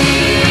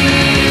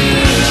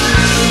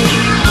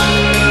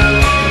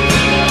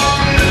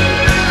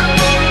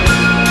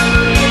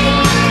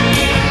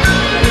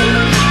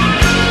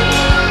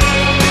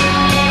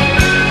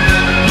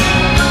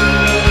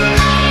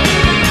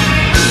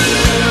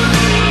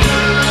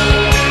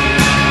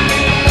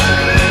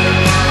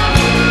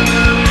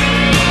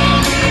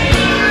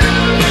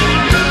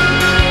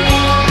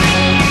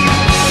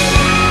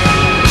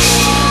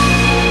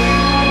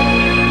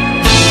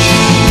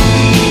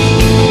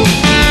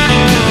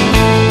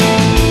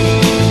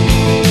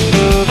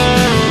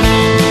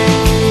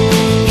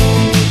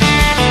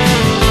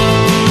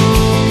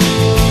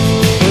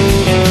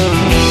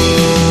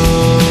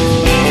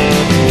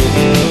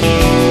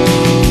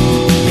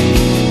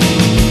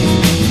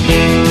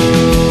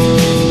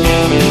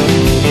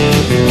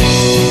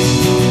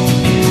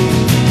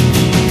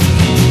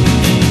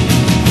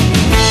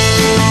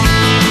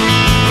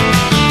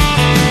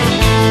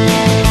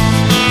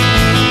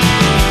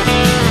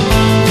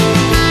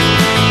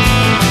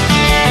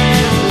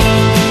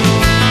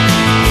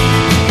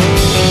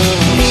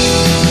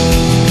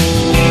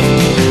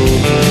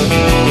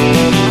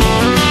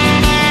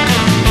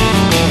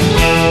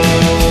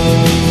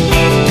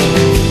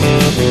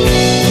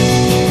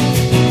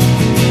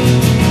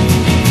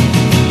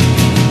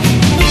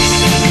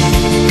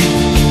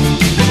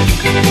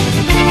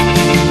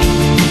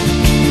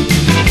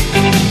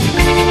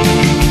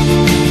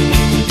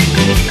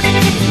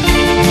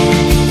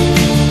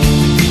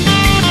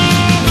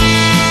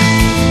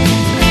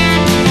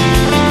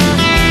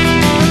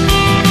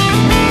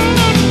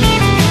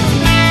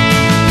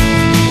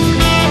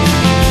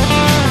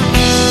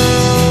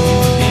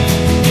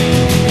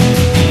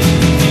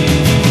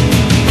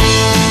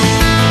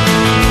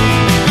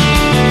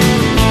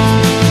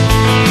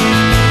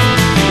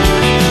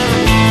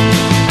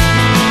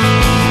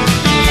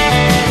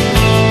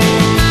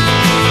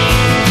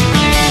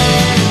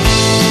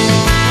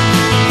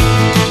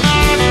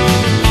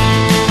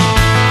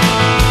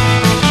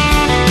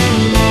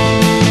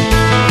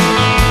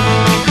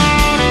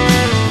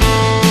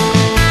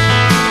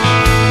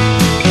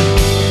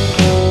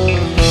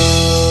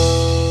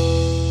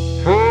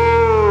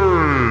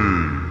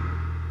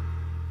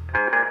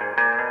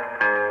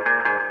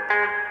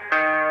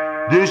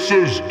 This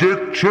is Dick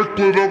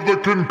Chiclet of the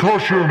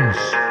Concussions.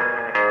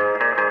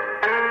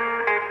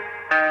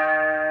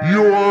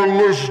 You are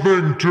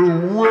listening to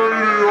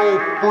Radio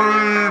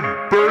Free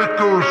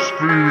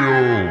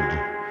Bakersfield.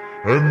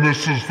 And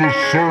this is the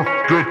Surf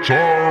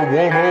Guitar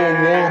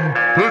 101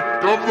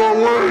 Pick of the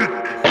Week.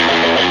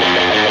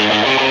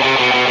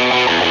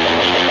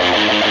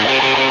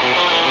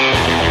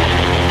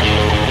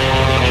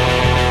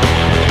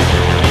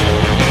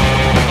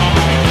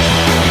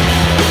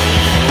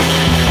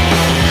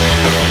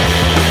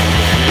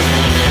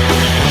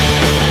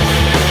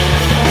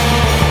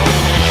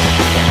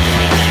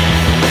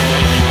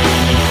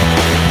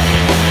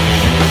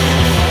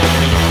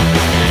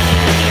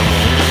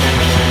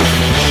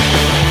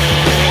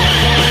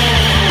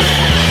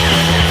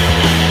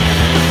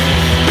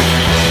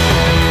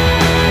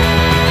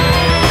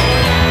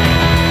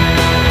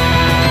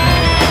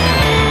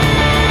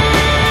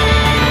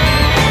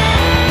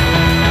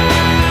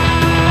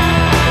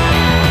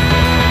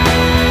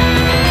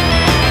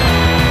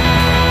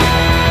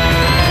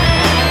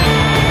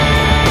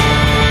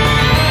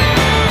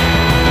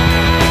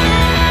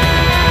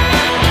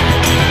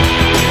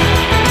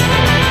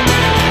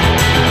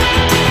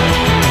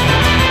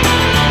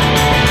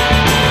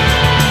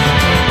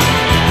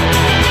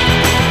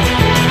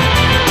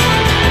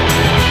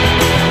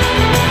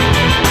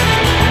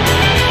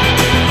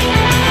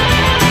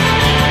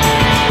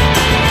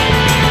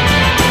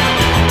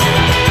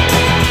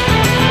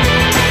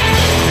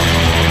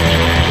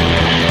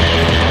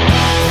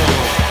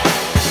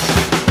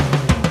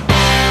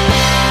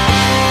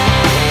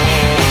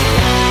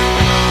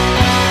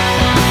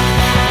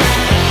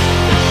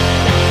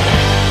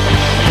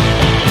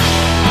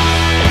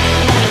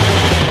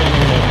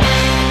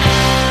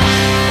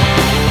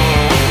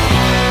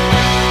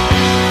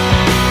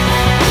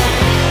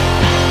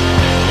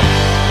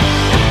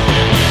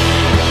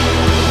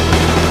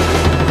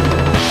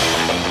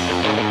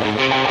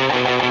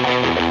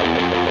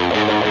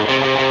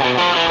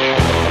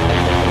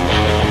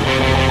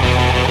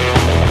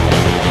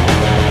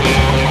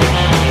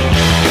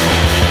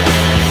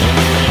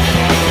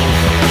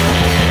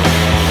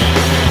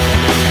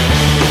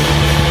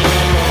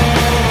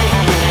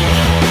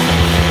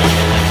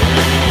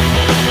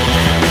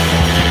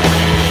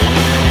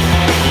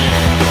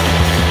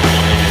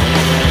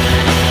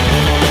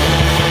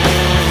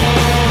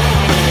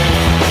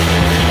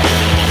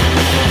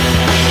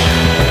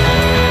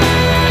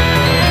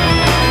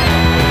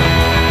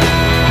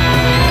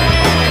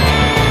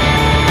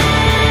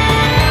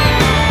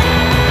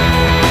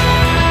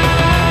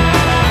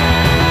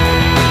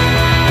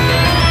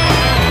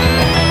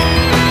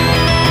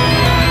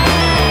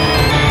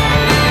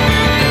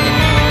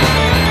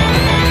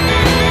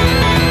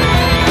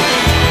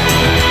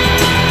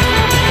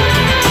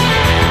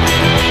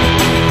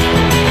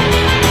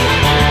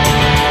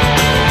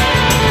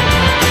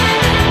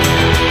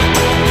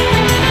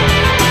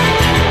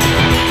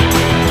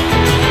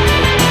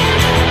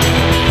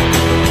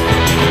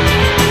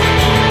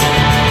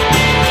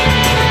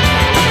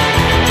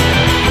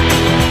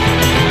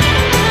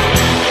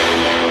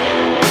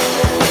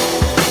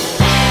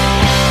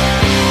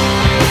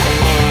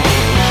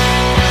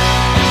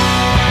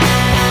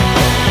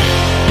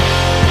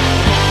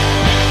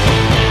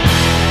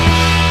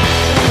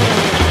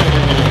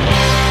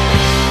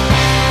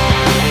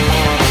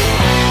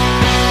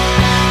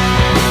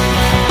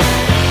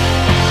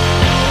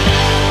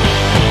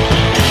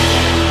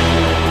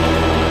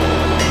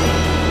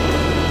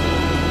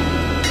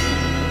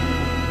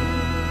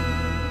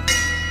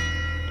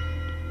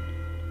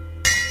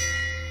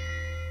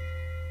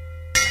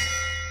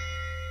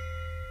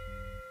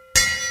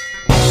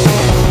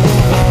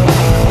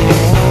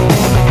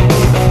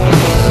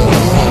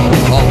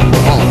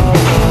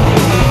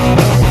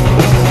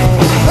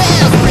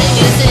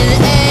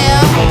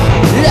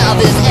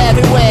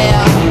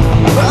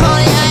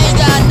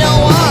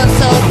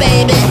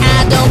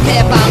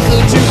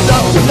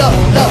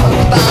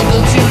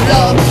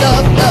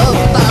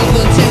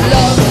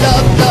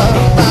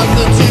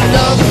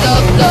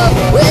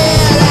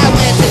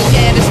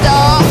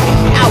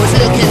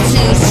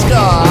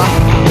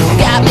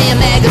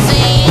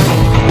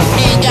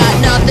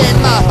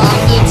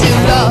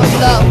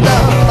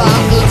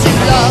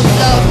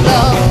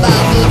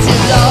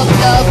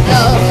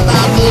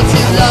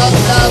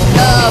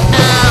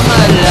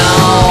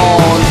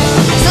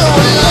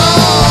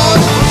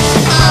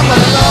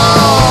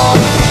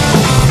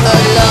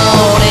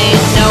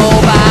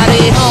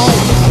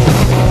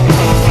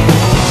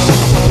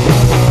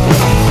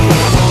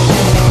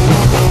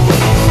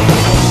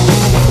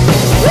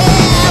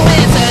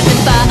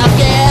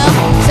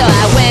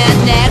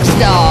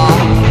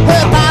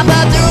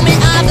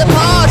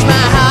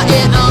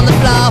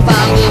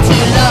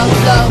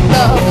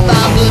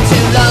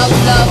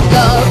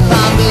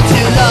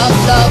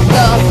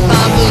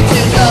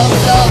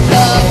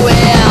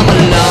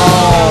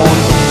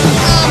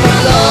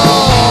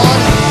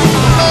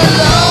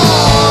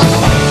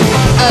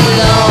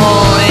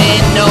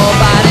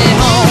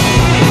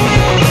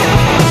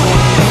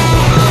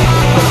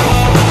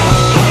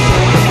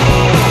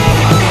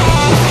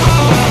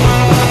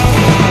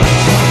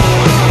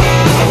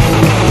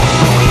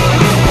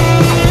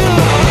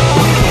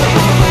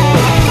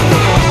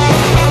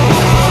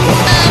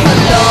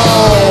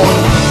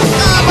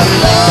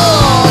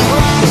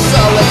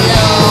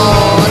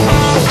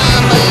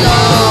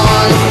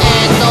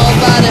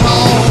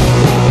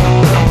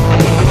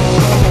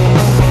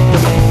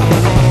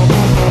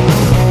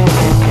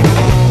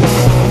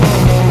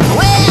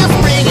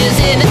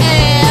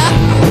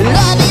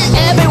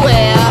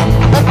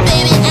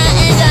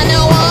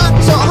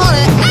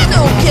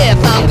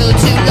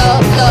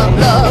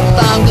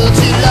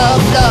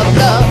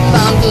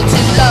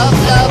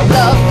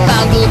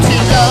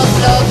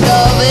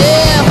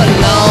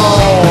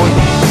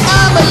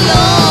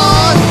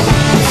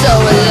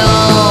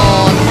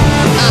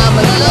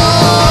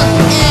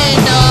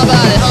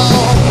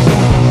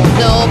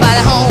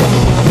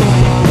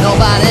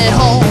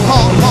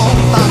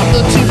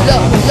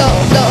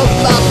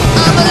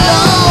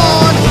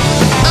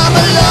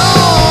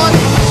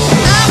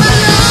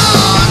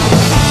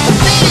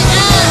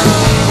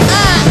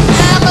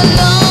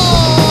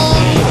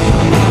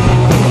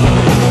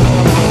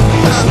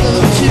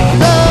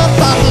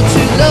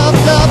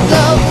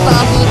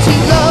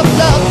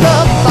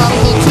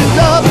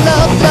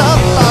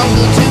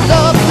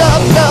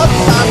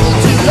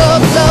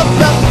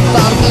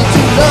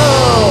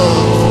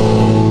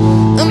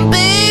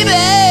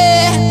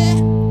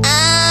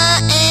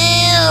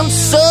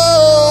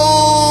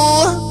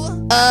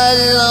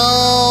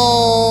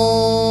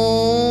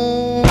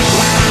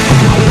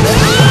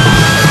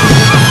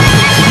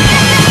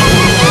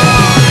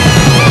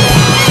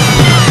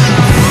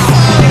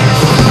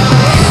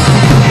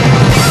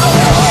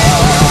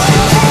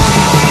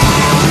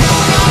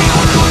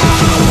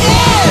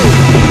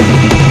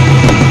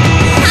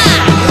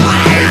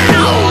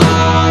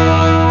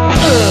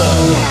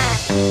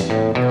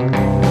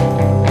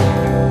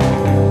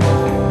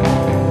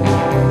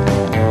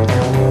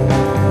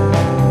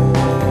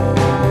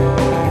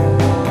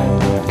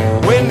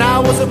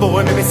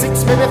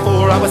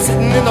 was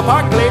sitting in the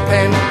park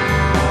playpen,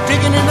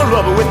 digging in the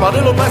rubber with my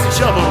little plastic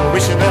shovel,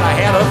 wishing that I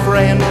had a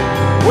friend.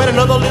 When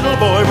another little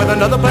boy with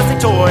another plastic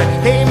toy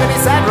came and he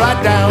sat right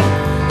down.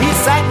 He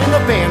sat in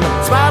the pen,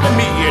 smiled at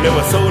me, and it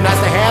was so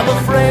nice to have a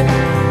friend.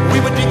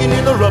 We were digging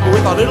in the rubber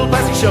with our little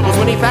plastic shovels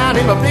when he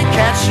found him a big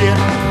cat shit.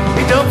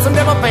 He dumped some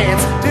down my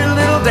pants, did a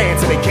little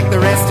dance, and he kicked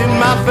the rest in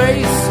my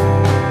face.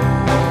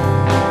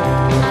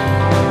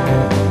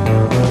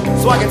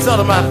 So I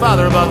consulted my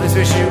father about this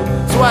issue.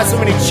 So why so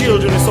many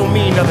children are so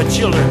mean to other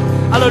children?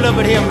 I looked up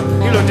at him,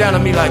 he looked down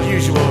at me like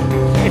usual,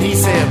 and he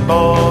said,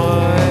 boy,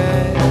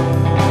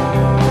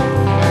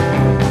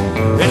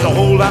 there's a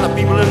whole lot of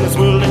people in this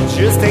world that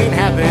just ain't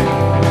happy.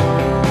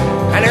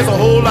 And there's a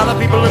whole lot of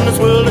people in this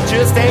world that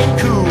just ain't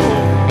cool.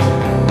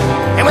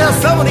 And well,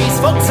 some of these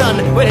folks, son,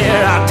 well,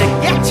 they're out to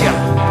get you.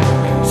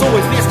 So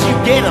it's best you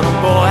get them,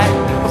 boy,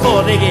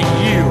 before they get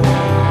you.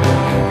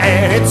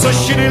 And it's a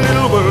shitty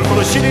little world full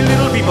of shitty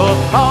little people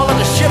all of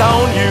the shit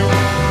on you.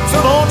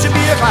 So don't you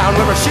be a clown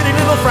with a shitty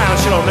little frown,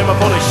 shit on them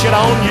before they shit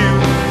on you.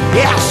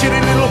 Yeah,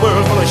 shitty little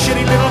world full of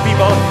shitty little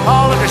people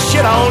all of the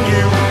shit on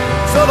you.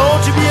 So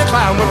don't you be a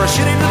clown with a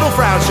shitty little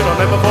frown, shit on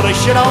them before they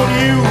shit on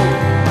you.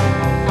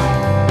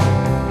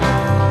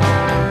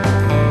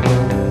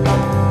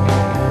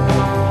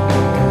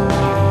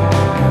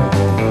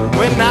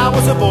 When I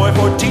was a boy,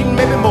 14,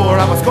 maybe more,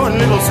 I was courting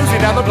little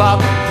Susie down the block.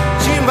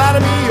 She invited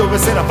me over,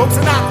 said, folks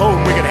are not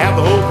home, we can have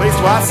the whole place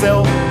to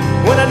ourselves.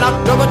 When I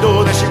knocked on the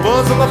door, there she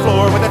was on the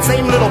floor with that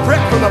same little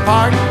prick from the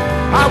park.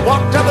 I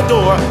walked out the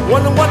door,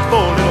 wondering what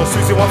for, little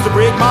Susie wants to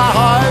break my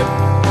heart.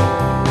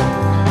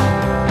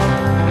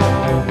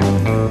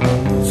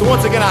 So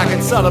once again I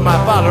consulted my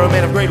father, a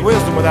man of great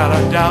wisdom without a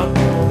doubt,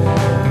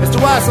 as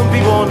to why some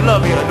people won't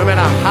love you no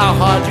matter how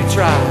hard you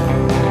try.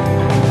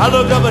 I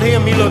looked up at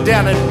him, he looked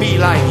down at me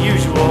like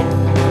usual,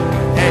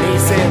 and he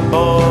said,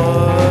 boy,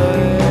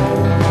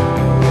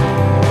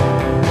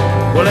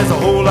 well, there's a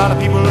whole lot of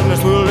people in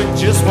this world that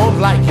just won't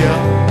like you.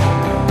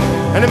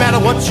 And no matter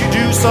what you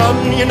do, son,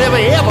 you never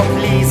ever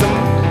please them.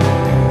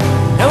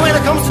 And when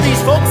it comes to these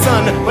folks,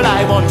 son, well,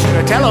 I want you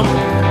to tell them,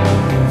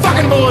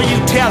 fucking boy, you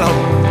tell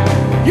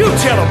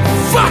them,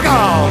 fuck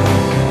off.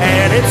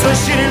 And it's a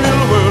shitty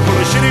little world full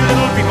of shitty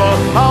little people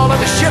all of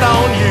the shit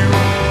on you.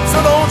 So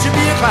don't you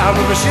be a clown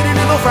with a shitty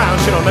little frown,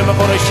 shit on them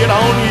before they shit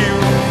on you.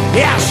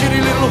 Yeah, shitty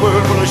little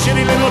world full of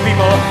shitty little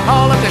people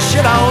all of the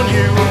shit on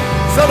you.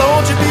 So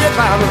don't you be a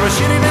clown with a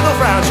shitty little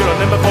frown, shit on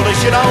them before they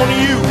shit on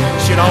you.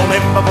 Shit on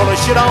them before they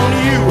shit on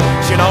you.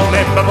 Shit on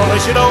them before they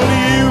shit on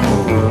you.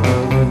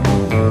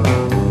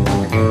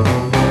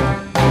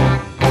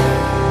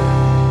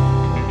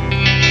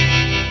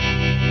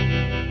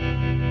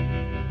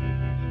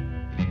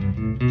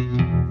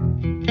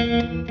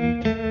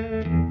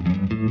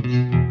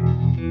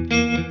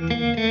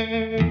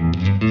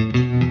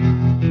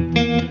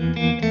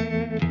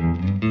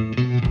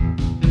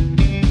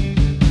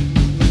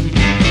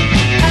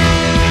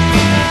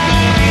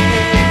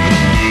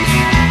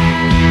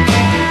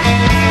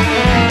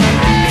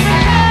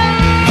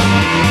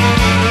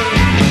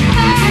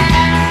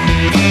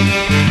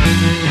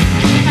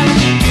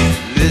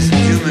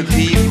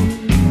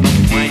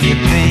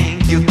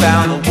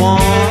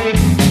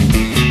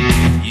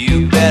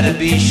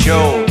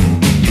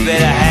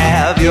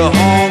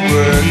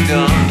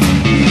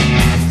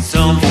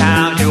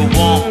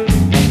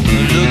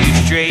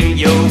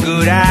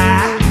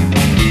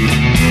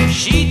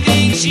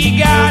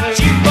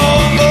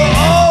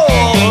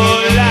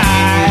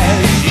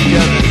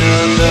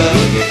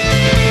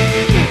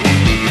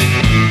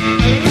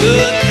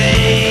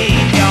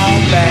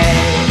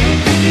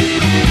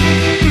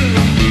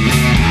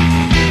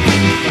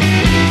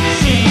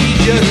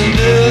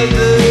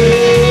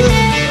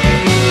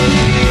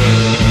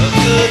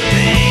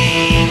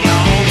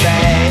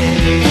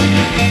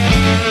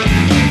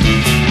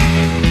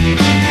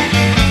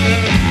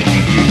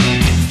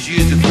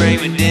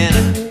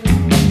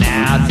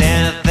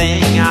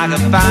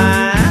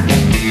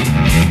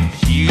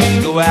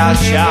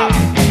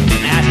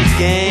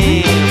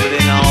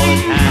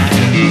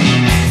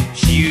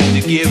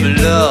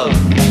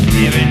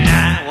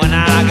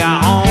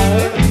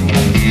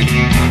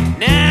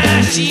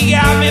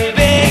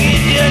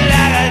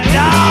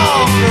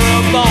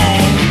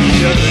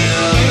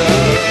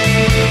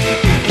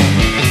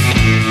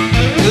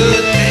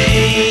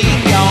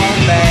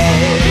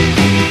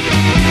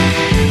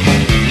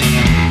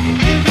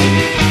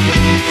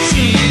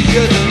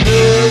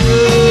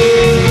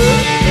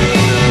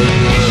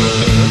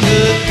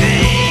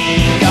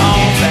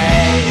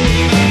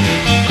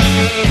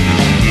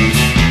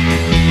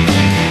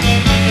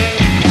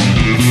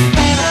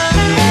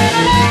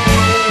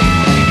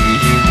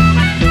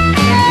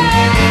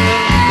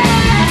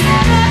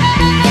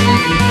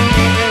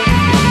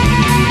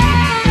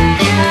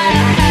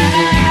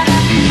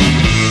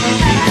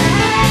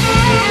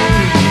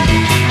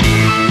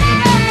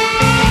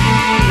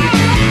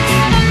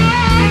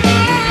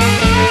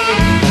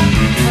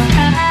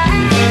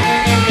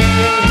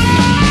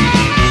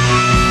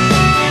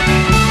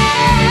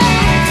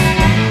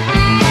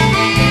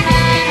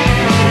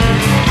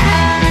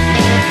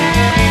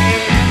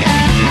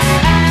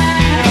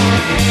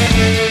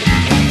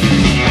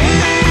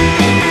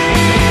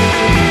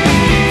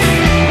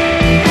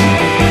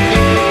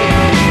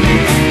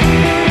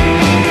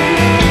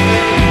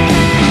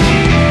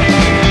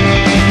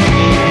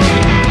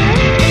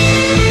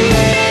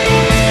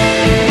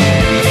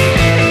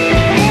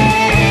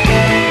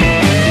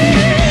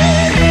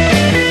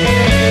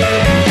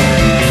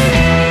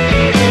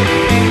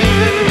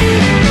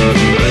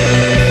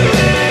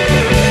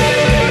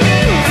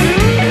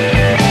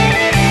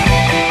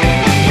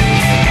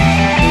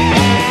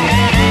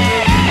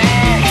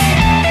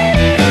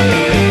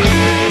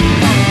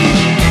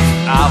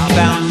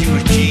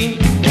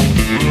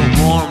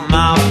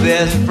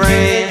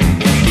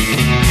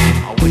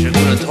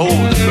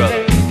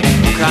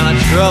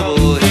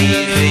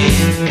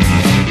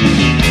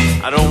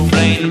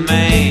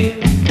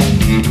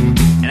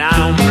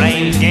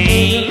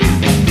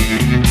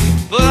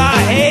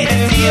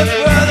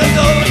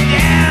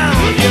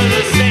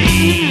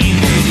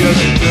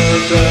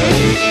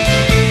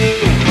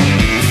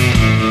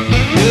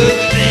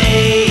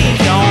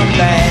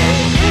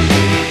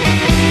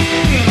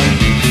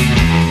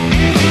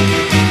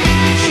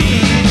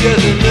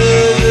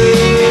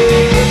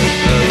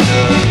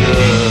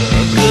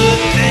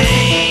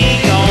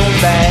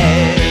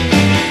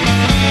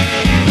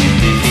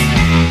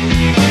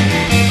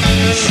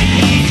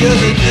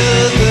 just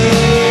another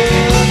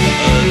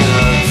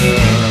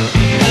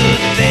good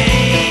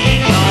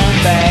thing gone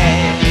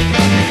bad.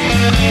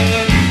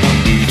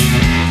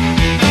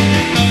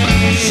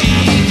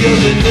 She's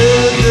just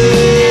another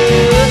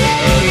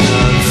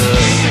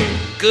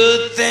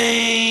good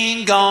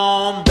thing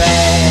gone bad.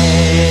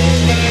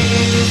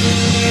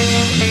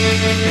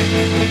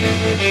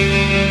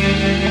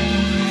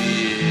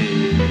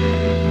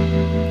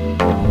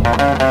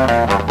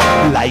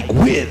 Like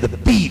we're the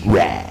Beat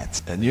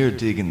Rats, and you're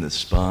digging the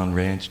Spawn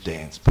Ranch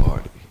Dance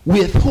Party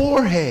with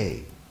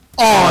Jorge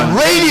on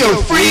Radio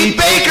Free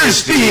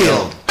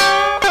Bakersfield.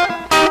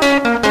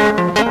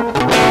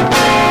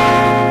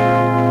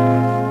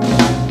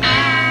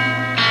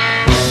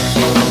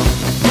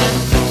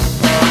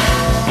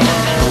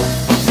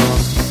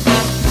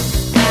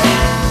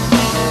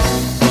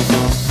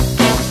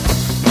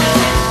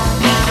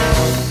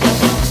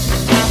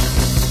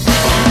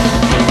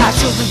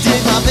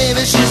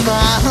 She's my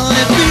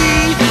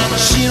honeybee.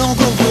 She don't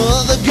go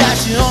for other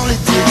guys, she only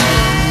digs me.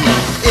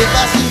 If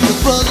I see you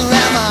buzzing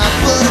around my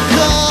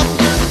buttercup,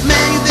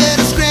 man, you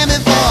better scram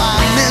before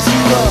I mess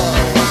you up.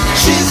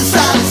 She's a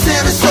solid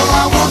sinner, so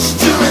I want you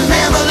to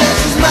remember that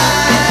she's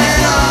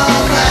mine,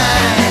 all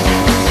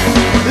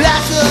mine.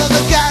 Lots of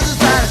other guys are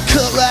trying to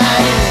cut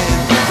right in,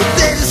 but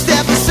they just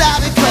step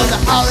aside because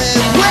they're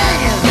already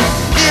weighing.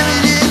 If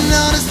you didn't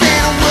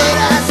understand what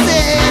I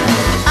said,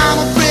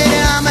 I'm afraid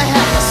I'ma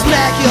have to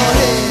smack your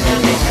head.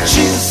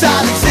 She's a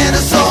solid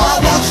sinner, so I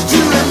want you to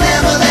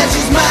remember that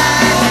she's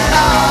mine,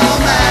 all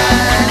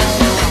mine.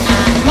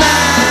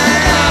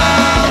 Mine,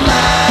 all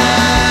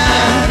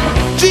mine.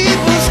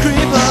 Jeepers,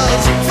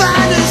 creepers,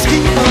 finders,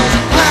 keepers.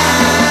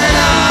 Mine,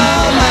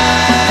 all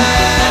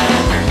mine.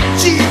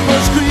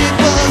 Jeepers,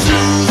 creepers,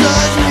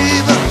 losers,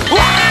 weavers.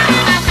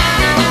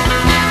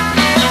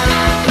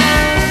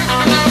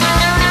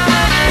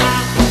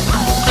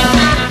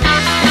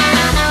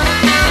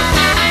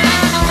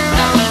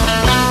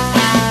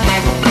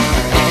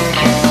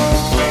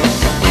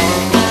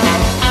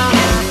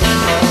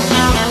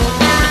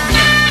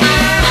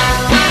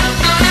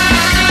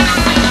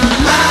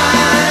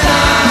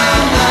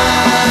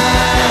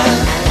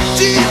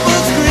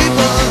 Jeepers,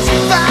 creepers,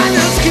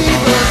 finders,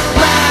 keepers.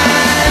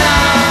 Mine,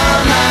 all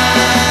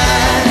mine.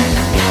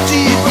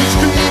 Jeepers,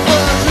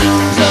 creepers,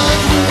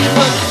 losers,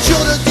 weavers.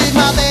 Shoulda dig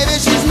my baby,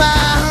 she's my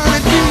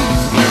honeybee.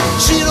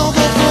 She don't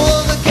go for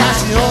other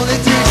guys, she only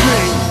digs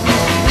me.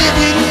 If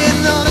you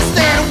didn't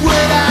understand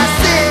what I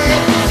said,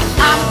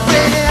 I'm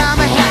afraid that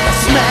I'ma have to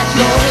smack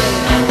your head.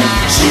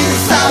 She's a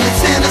solid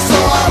sinner, so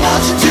I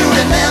want you to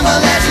remember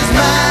that she's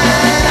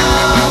mine,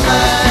 all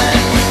mine.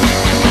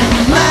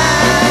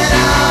 Mine,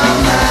 all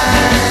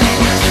mine.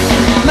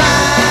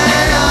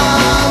 Mine,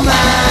 all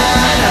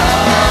mine,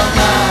 all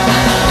mine.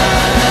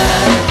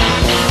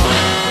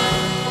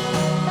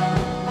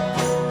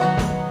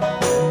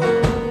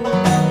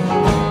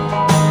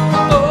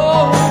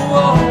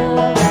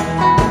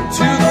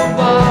 To the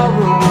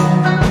barroom,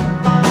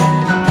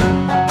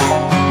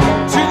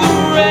 to the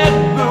red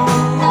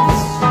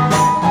booths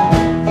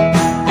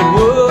and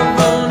wood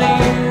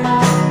veneer.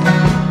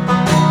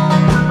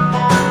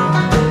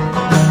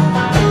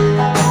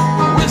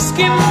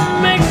 Whiskey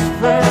makes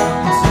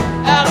friends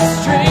out of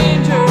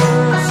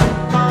strangers,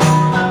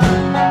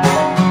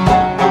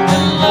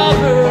 and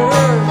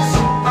lovers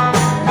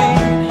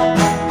mean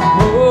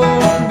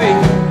more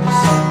beers.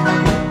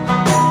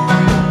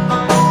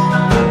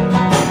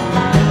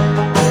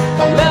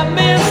 Let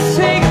me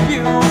take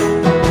you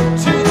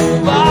to the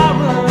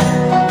barroom.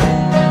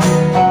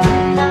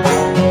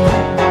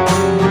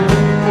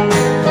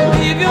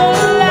 Leave your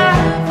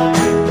life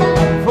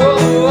for a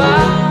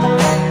while.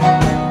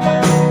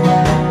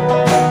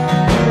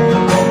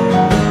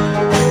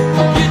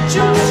 Get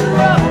your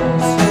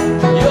troubles,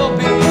 you'll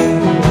be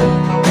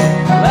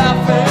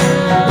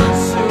laughing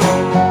soon.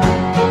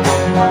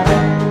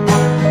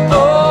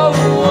 Oh,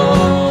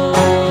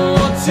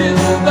 to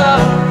the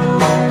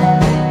barroom.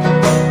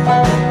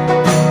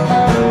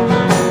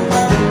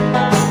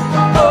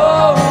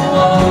 Oh,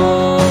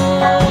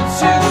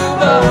 to the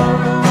barroom.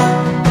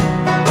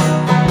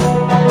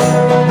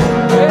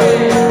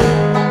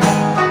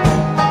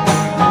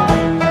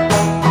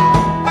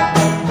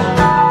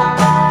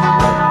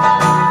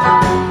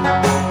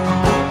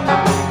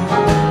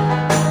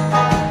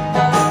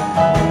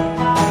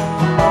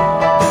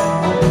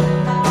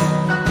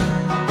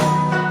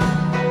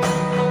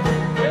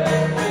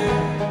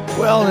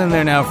 Well, in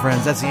there now,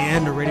 friends. That's the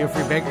end of Radio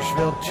Free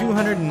Bakersfield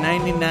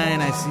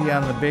 299. I see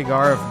on the big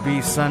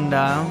RFB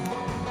sundial.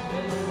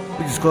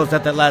 We just closed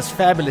out that last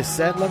fabulous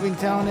set. Loving,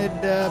 talented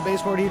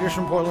baseboard heaters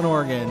from Portland,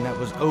 Oregon. That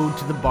was Ode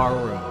to the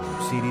Barroom.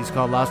 CD's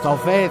called Lost All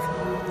Faith.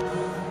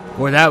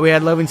 Before that, we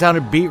had Loving,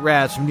 talented Beat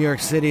Rats from New York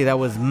City. That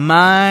was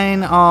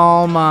Mine,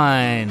 All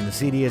Mine. The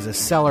CD is a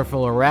cellar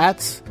full of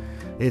rats.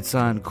 It's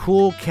on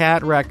Cool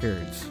Cat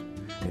Records.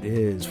 It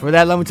is. For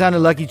that, Loving,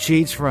 talented Lucky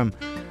Cheats from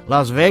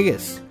Las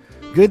Vegas.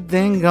 Good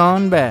Thing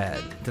Gone Bad.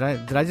 Did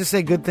I just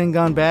say Good Thing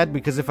Gone Bad?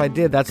 Because if I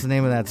did, that's the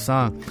name of that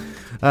song.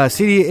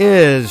 CD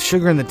is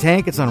Sugar in the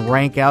Tank. It's on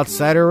Rank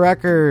Outsider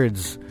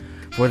Records.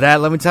 For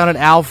that, let me tell it,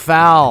 Al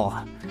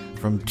Fowl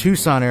from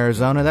Tucson,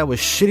 Arizona. That was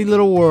Shitty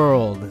Little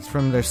World. It's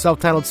from their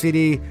self-titled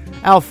CD,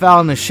 Al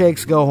Fowl and the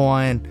Shakes Go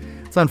Hawaiian.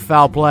 It's on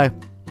Foul Play.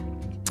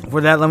 For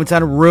that, let me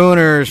tell it,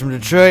 Ruiners from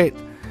Detroit.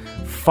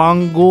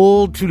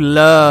 Fongul to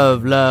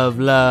Love, Love,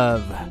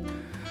 Love.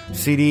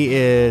 CD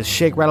is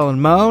Shake, Rattle,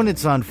 and Moan.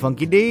 It's on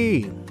Funky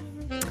D.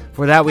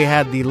 For that, we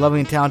had the lovely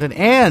and talented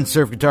and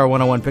Surf Guitar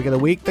 101 pick of the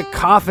week, the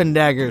Coffin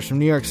Daggers from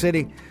New York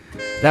City.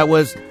 That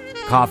was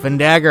Coffin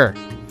Dagger.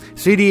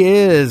 CD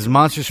is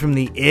Monsters from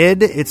the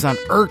Id. It's on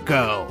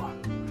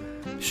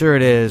Urco. Sure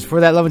it is.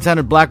 For that, lovely and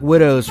talented Black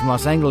Widows from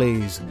Los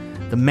Angeles,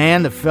 The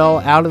Man That Fell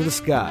Out of the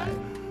Sky.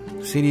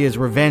 CD is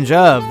Revenge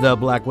of the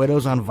Black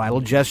Widows on Vital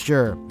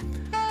Gesture.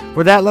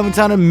 For that, lovely and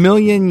talented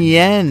Million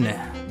Yen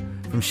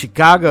from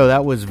Chicago.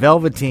 That was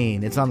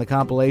Velveteen. It's on the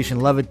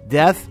compilation Love It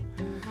Death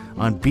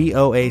on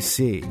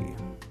BOAC.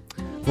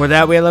 For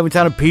that, we had lovely and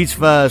talented Peach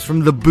Fuzz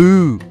from The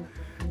Boo.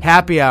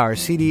 Happy Hour.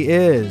 CD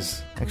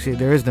is... Actually,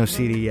 there is no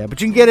CD yet, but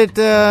you can get it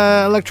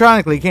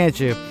electronically, can't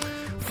you?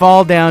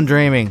 Fall Down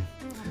Dreaming.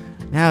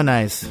 How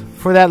nice.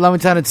 For that, lovely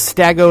and talented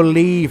Stago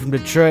Lee from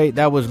Detroit.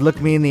 That was Look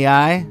Me in the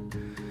Eye.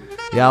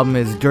 The album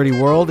is Dirty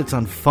World. It's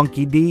on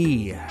Funky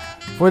D.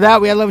 For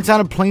that, we had lovely and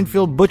talented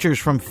Plainfield Butchers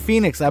from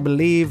Phoenix, I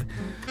believe.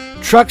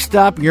 Truck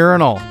Stop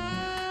Urinal.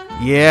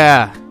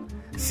 Yeah.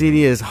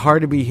 CD is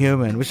Hard to Be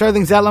Human. We start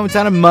things out, lovely and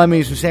talented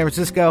Mummies from San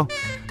Francisco.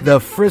 The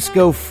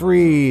Frisco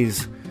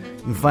Freeze.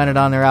 You can find it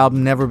on their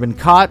album Never Been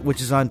Caught,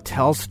 which is on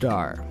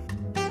Telstar.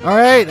 All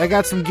right, I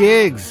got some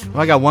gigs.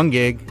 Well, I got one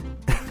gig.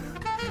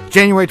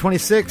 January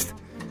 26th.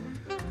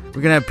 We're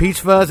going to have Peach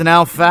Fuzz and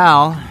Al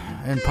Fowl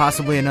and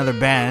possibly another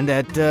band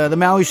at the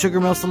Maui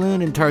Sugar Mill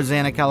Saloon in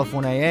Tarzana,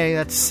 California. Hey,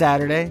 that's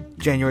Saturday,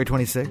 January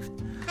 26th.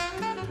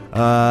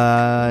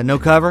 No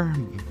cover.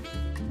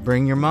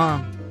 Bring your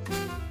mom.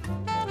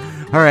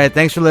 All right,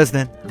 thanks for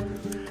listening.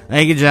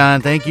 Thank you,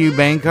 John. Thank you,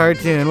 Bang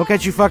Cartoon. We'll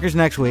catch you fuckers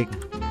next week.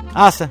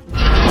 Asa.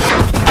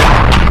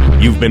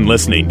 You've been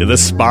listening to the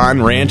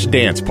Spawn Ranch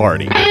Dance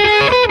Party. Give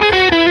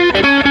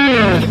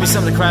me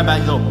something to cry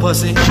about, you little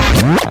pussy.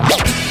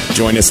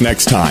 Join us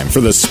next time for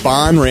the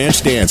Spawn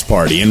Ranch Dance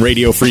Party in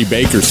Radio Free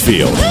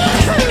Bakersfield.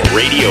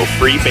 Radio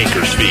Free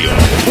Bakersfield.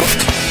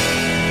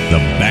 The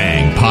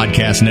Bang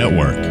Podcast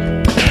Network.